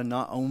with God, and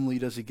not only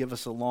does He give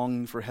us a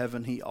longing for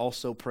heaven, He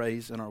also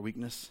prays in our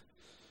weakness.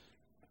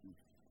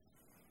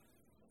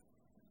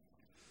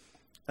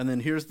 And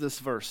then here's this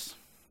verse.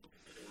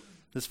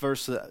 This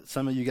verse that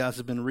some of you guys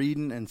have been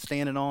reading and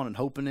standing on and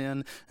hoping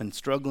in and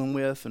struggling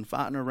with and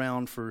fighting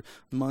around for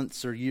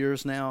months or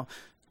years now.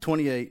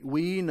 28,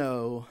 we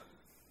know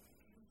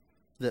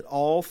that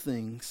all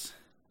things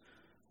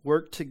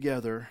work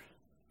together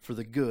for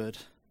the good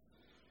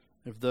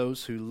of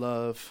those who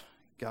love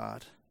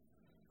God.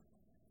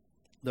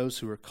 those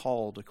who are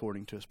called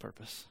according to his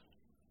purpose.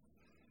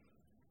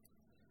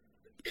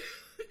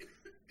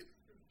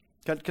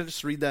 Can I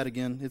just read that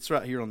again? It's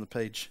right here on the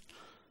page.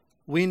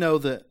 We know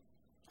that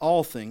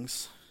all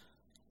things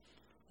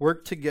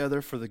work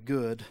together for the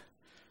good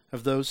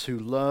of those who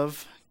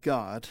love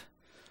God,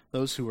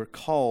 those who are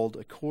called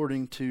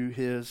according to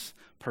his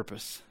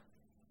purpose.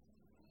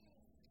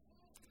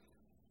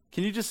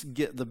 Can you just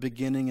get the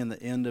beginning and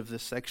the end of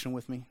this section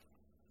with me?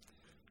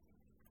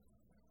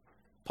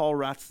 Paul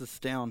writes this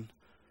down.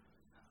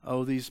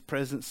 Oh, these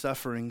present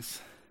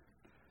sufferings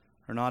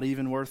are not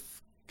even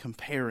worth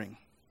comparing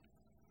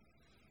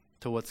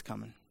to what's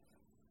coming.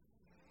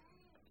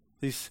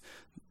 This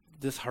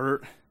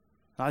hurt,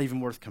 not even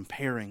worth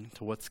comparing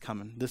to what's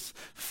coming. This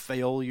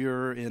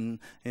failure in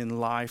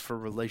life or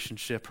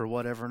relationship or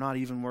whatever, not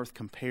even worth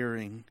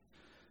comparing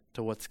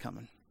to what's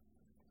coming.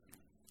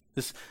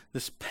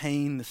 This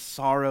pain, this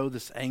sorrow,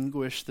 this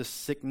anguish, this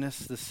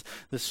sickness,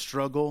 this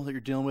struggle that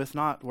you're dealing with,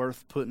 not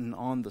worth putting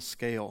on the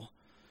scale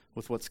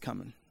with what's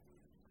coming.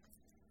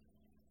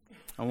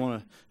 I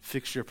want to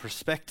fix your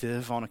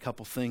perspective on a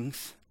couple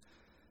things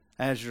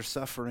as you're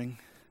suffering.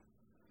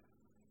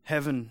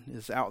 Heaven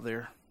is out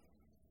there.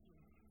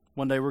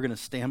 One day we're going to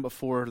stand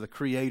before the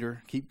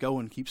Creator. Keep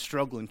going, keep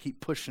struggling,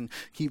 keep pushing,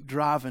 keep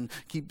driving,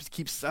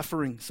 keep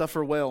suffering,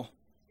 suffer well.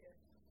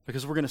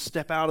 Because we're going to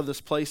step out of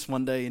this place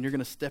one day and you're going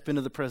to step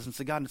into the presence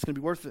of God and it's going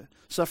to be worth it.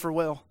 Suffer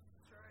well.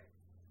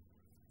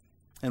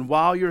 And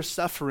while you're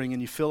suffering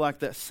and you feel like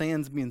that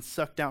sand's being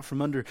sucked out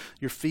from under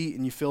your feet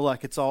and you feel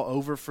like it's all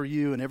over for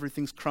you and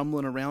everything's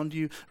crumbling around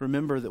you,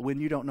 remember that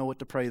when you don't know what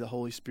to pray, the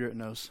Holy Spirit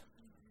knows.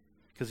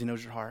 Because he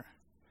knows your heart.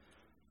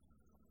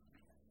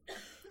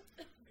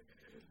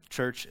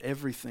 Church,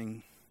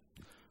 everything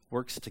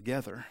works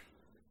together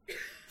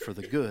for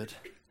the good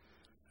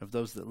of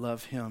those that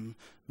love him,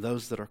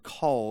 those that are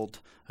called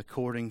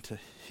according to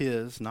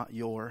his, not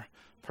your,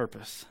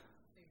 purpose.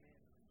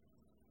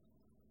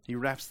 He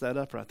wraps that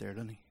up right there,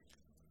 doesn't he?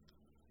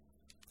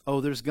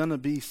 Oh, there's going to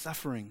be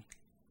suffering.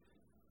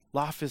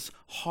 Life is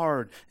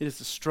hard. It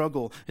is a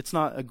struggle. It's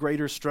not a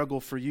greater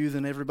struggle for you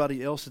than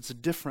everybody else. It's a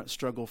different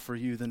struggle for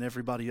you than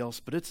everybody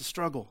else, but it's a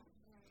struggle.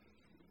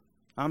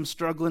 I'm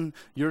struggling,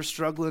 you're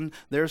struggling,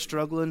 they're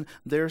struggling,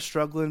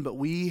 but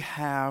we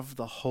have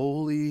the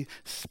Holy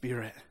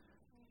Spirit.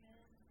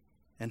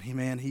 And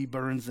he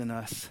burns in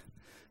us.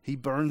 He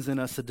burns in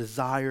us a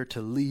desire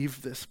to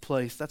leave this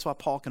place. That's why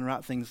Paul can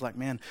write things like,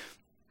 man,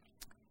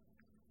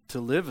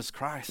 to live is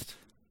Christ.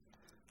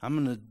 I'm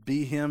going to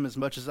be him as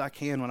much as I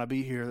can when I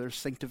be here. There's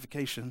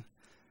sanctification.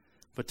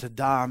 But to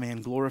die,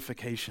 man,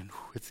 glorification,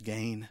 it's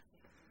gain.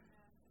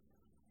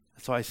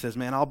 That's why he says,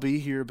 man, I'll be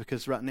here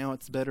because right now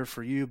it's better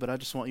for you, but I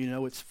just want you to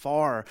know it's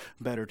far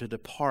better to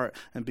depart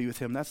and be with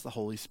him. That's the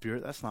Holy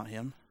Spirit. That's not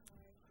him.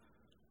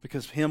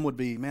 Because him would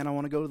be, man, I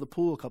want to go to the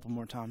pool a couple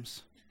more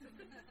times.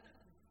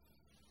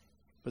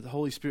 But the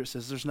Holy Spirit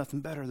says, there's nothing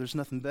better. There's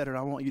nothing better.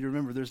 I want you to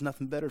remember there's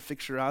nothing better.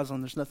 Fix your eyes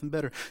on there's nothing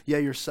better. Yeah,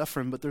 you're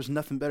suffering, but there's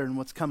nothing better than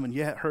what's coming.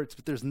 Yeah, it hurts,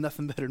 but there's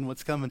nothing better than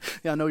what's coming.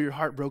 Yeah, I know you're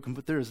heartbroken,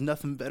 but there is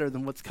nothing better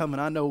than what's coming.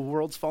 I know the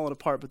world's falling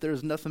apart, but there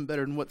is nothing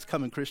better than what's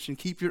coming, Christian.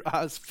 Keep your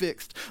eyes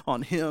fixed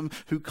on him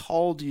who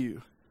called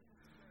you.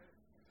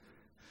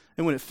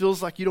 And when it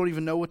feels like you don't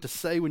even know what to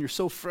say, when you're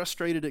so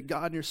frustrated at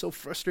God and you're so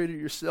frustrated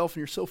at yourself and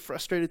you're so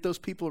frustrated at those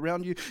people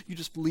around you, you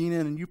just lean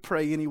in and you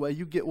pray anyway.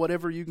 You get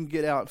whatever you can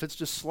get out. If it's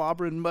just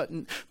slobbering,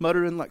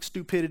 muttering like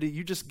stupidity,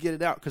 you just get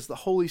it out because the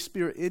Holy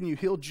Spirit in you,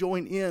 he'll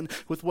join in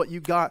with what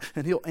you got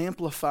and he'll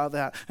amplify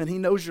that. And he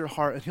knows your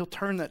heart and he'll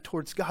turn that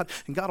towards God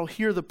and God will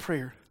hear the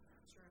prayer.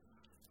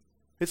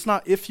 It's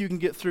not if you can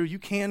get through, you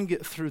can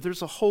get through.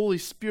 There's a Holy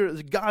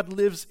Spirit. God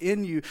lives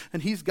in you,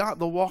 and he's got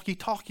the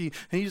walkie-talkie,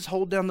 and you just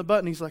hold down the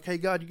button. He's like, hey,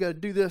 God, you got to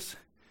do this.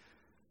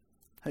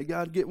 Hey,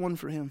 God, get one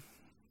for him.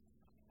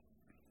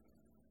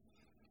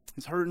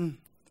 He's hurting.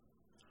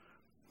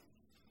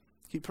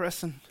 Keep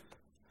pressing.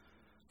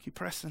 Keep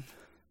pressing.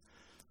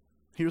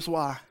 Here's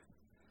why.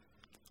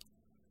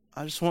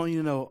 I just want you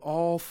to know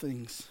all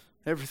things,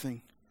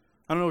 everything.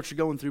 I don't know what you're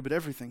going through, but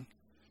everything.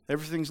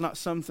 Everything's not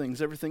some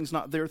things. Everything's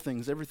not their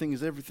things. Everything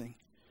is everything.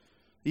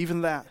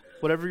 Even that,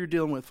 whatever you're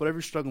dealing with, whatever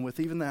you're struggling with,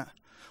 even that.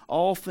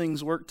 All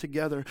things work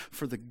together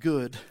for the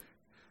good.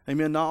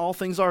 Amen. Not all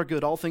things are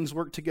good. All things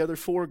work together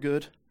for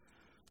good.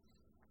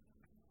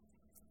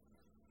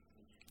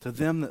 To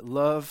them that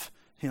love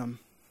him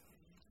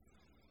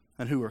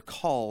and who are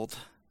called,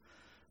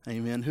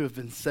 amen, who have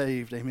been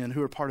saved, amen,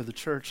 who are part of the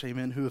church,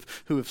 amen,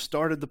 who have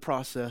started the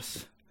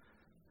process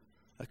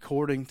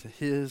according to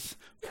his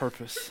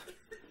purpose.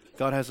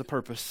 God has a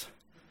purpose.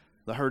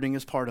 The hurting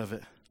is part of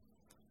it,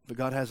 but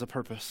God has a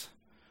purpose.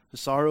 The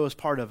sorrow is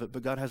part of it,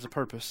 but God has a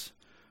purpose.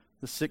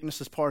 The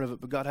sickness is part of it,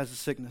 but God has a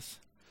sickness.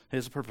 He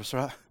has a purpose,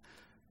 right?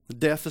 The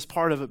death is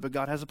part of it, but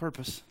God has a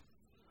purpose.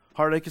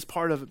 Heartache is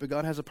part of it, but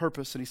God has a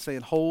purpose. And he's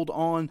saying, hold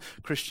on,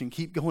 Christian.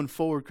 Keep going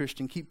forward,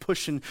 Christian. Keep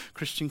pushing,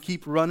 Christian.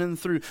 Keep running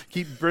through.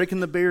 Keep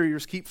breaking the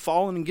barriers. Keep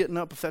falling and getting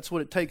up if that's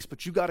what it takes,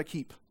 but you got to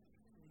keep.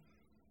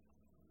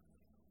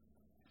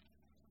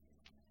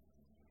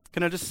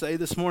 Can I just say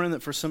this morning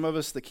that for some of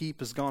us, the keep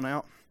has gone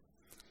out?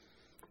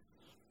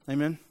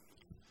 Amen?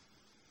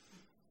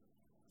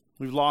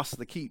 We've lost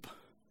the keep.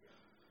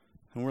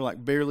 And we're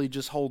like barely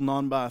just holding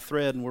on by a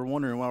thread, and we're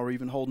wondering why we're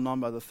even holding on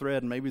by the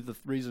thread. And maybe the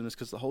reason is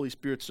because the Holy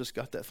Spirit's just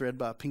got that thread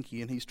by a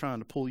pinky, and he's trying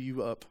to pull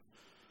you up.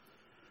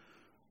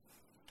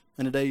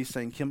 And today he's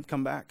saying,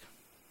 come back.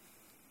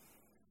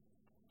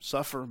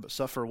 Suffer, but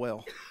suffer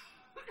well.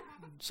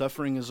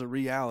 Suffering is a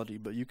reality,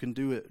 but you can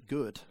do it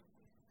good.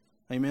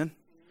 Amen?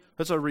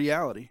 That's a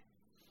reality.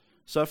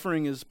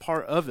 Suffering is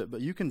part of it,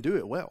 but you can do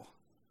it well.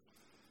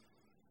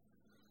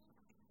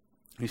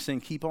 He's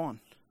saying, keep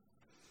on.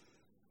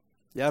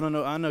 Yeah,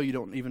 I know you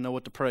don't even know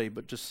what to pray,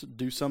 but just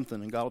do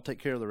something and God will take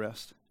care of the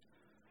rest.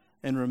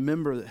 And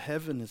remember that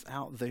heaven is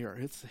out there.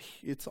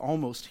 It's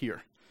almost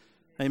here.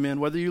 Amen.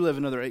 Whether you live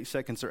another 8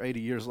 seconds or 80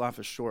 years, life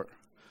is short.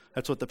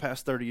 That's what the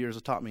past 30 years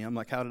have taught me. I'm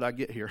like, how did I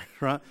get here?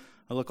 Right?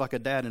 I look like a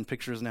dad in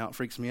pictures now. It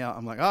freaks me out.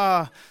 I'm like,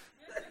 how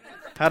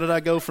did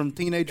I go from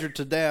teenager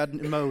to dad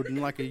mode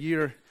in like a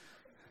year?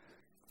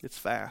 It's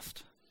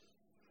fast.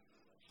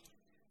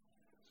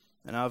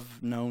 And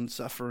I've known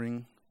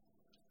suffering,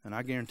 and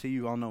I guarantee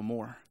you I'll know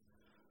more.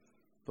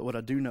 But what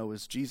I do know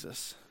is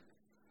Jesus.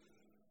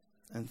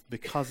 And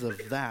because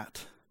of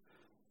that,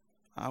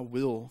 I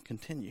will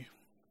continue.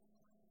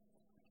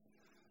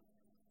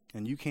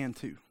 And you can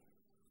too.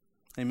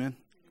 Amen?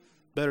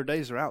 Better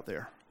days are out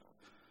there.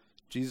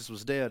 Jesus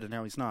was dead and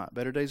now he's not.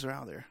 Better days are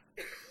out there.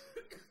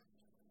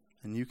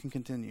 And you can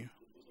continue.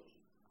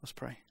 Let's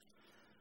pray.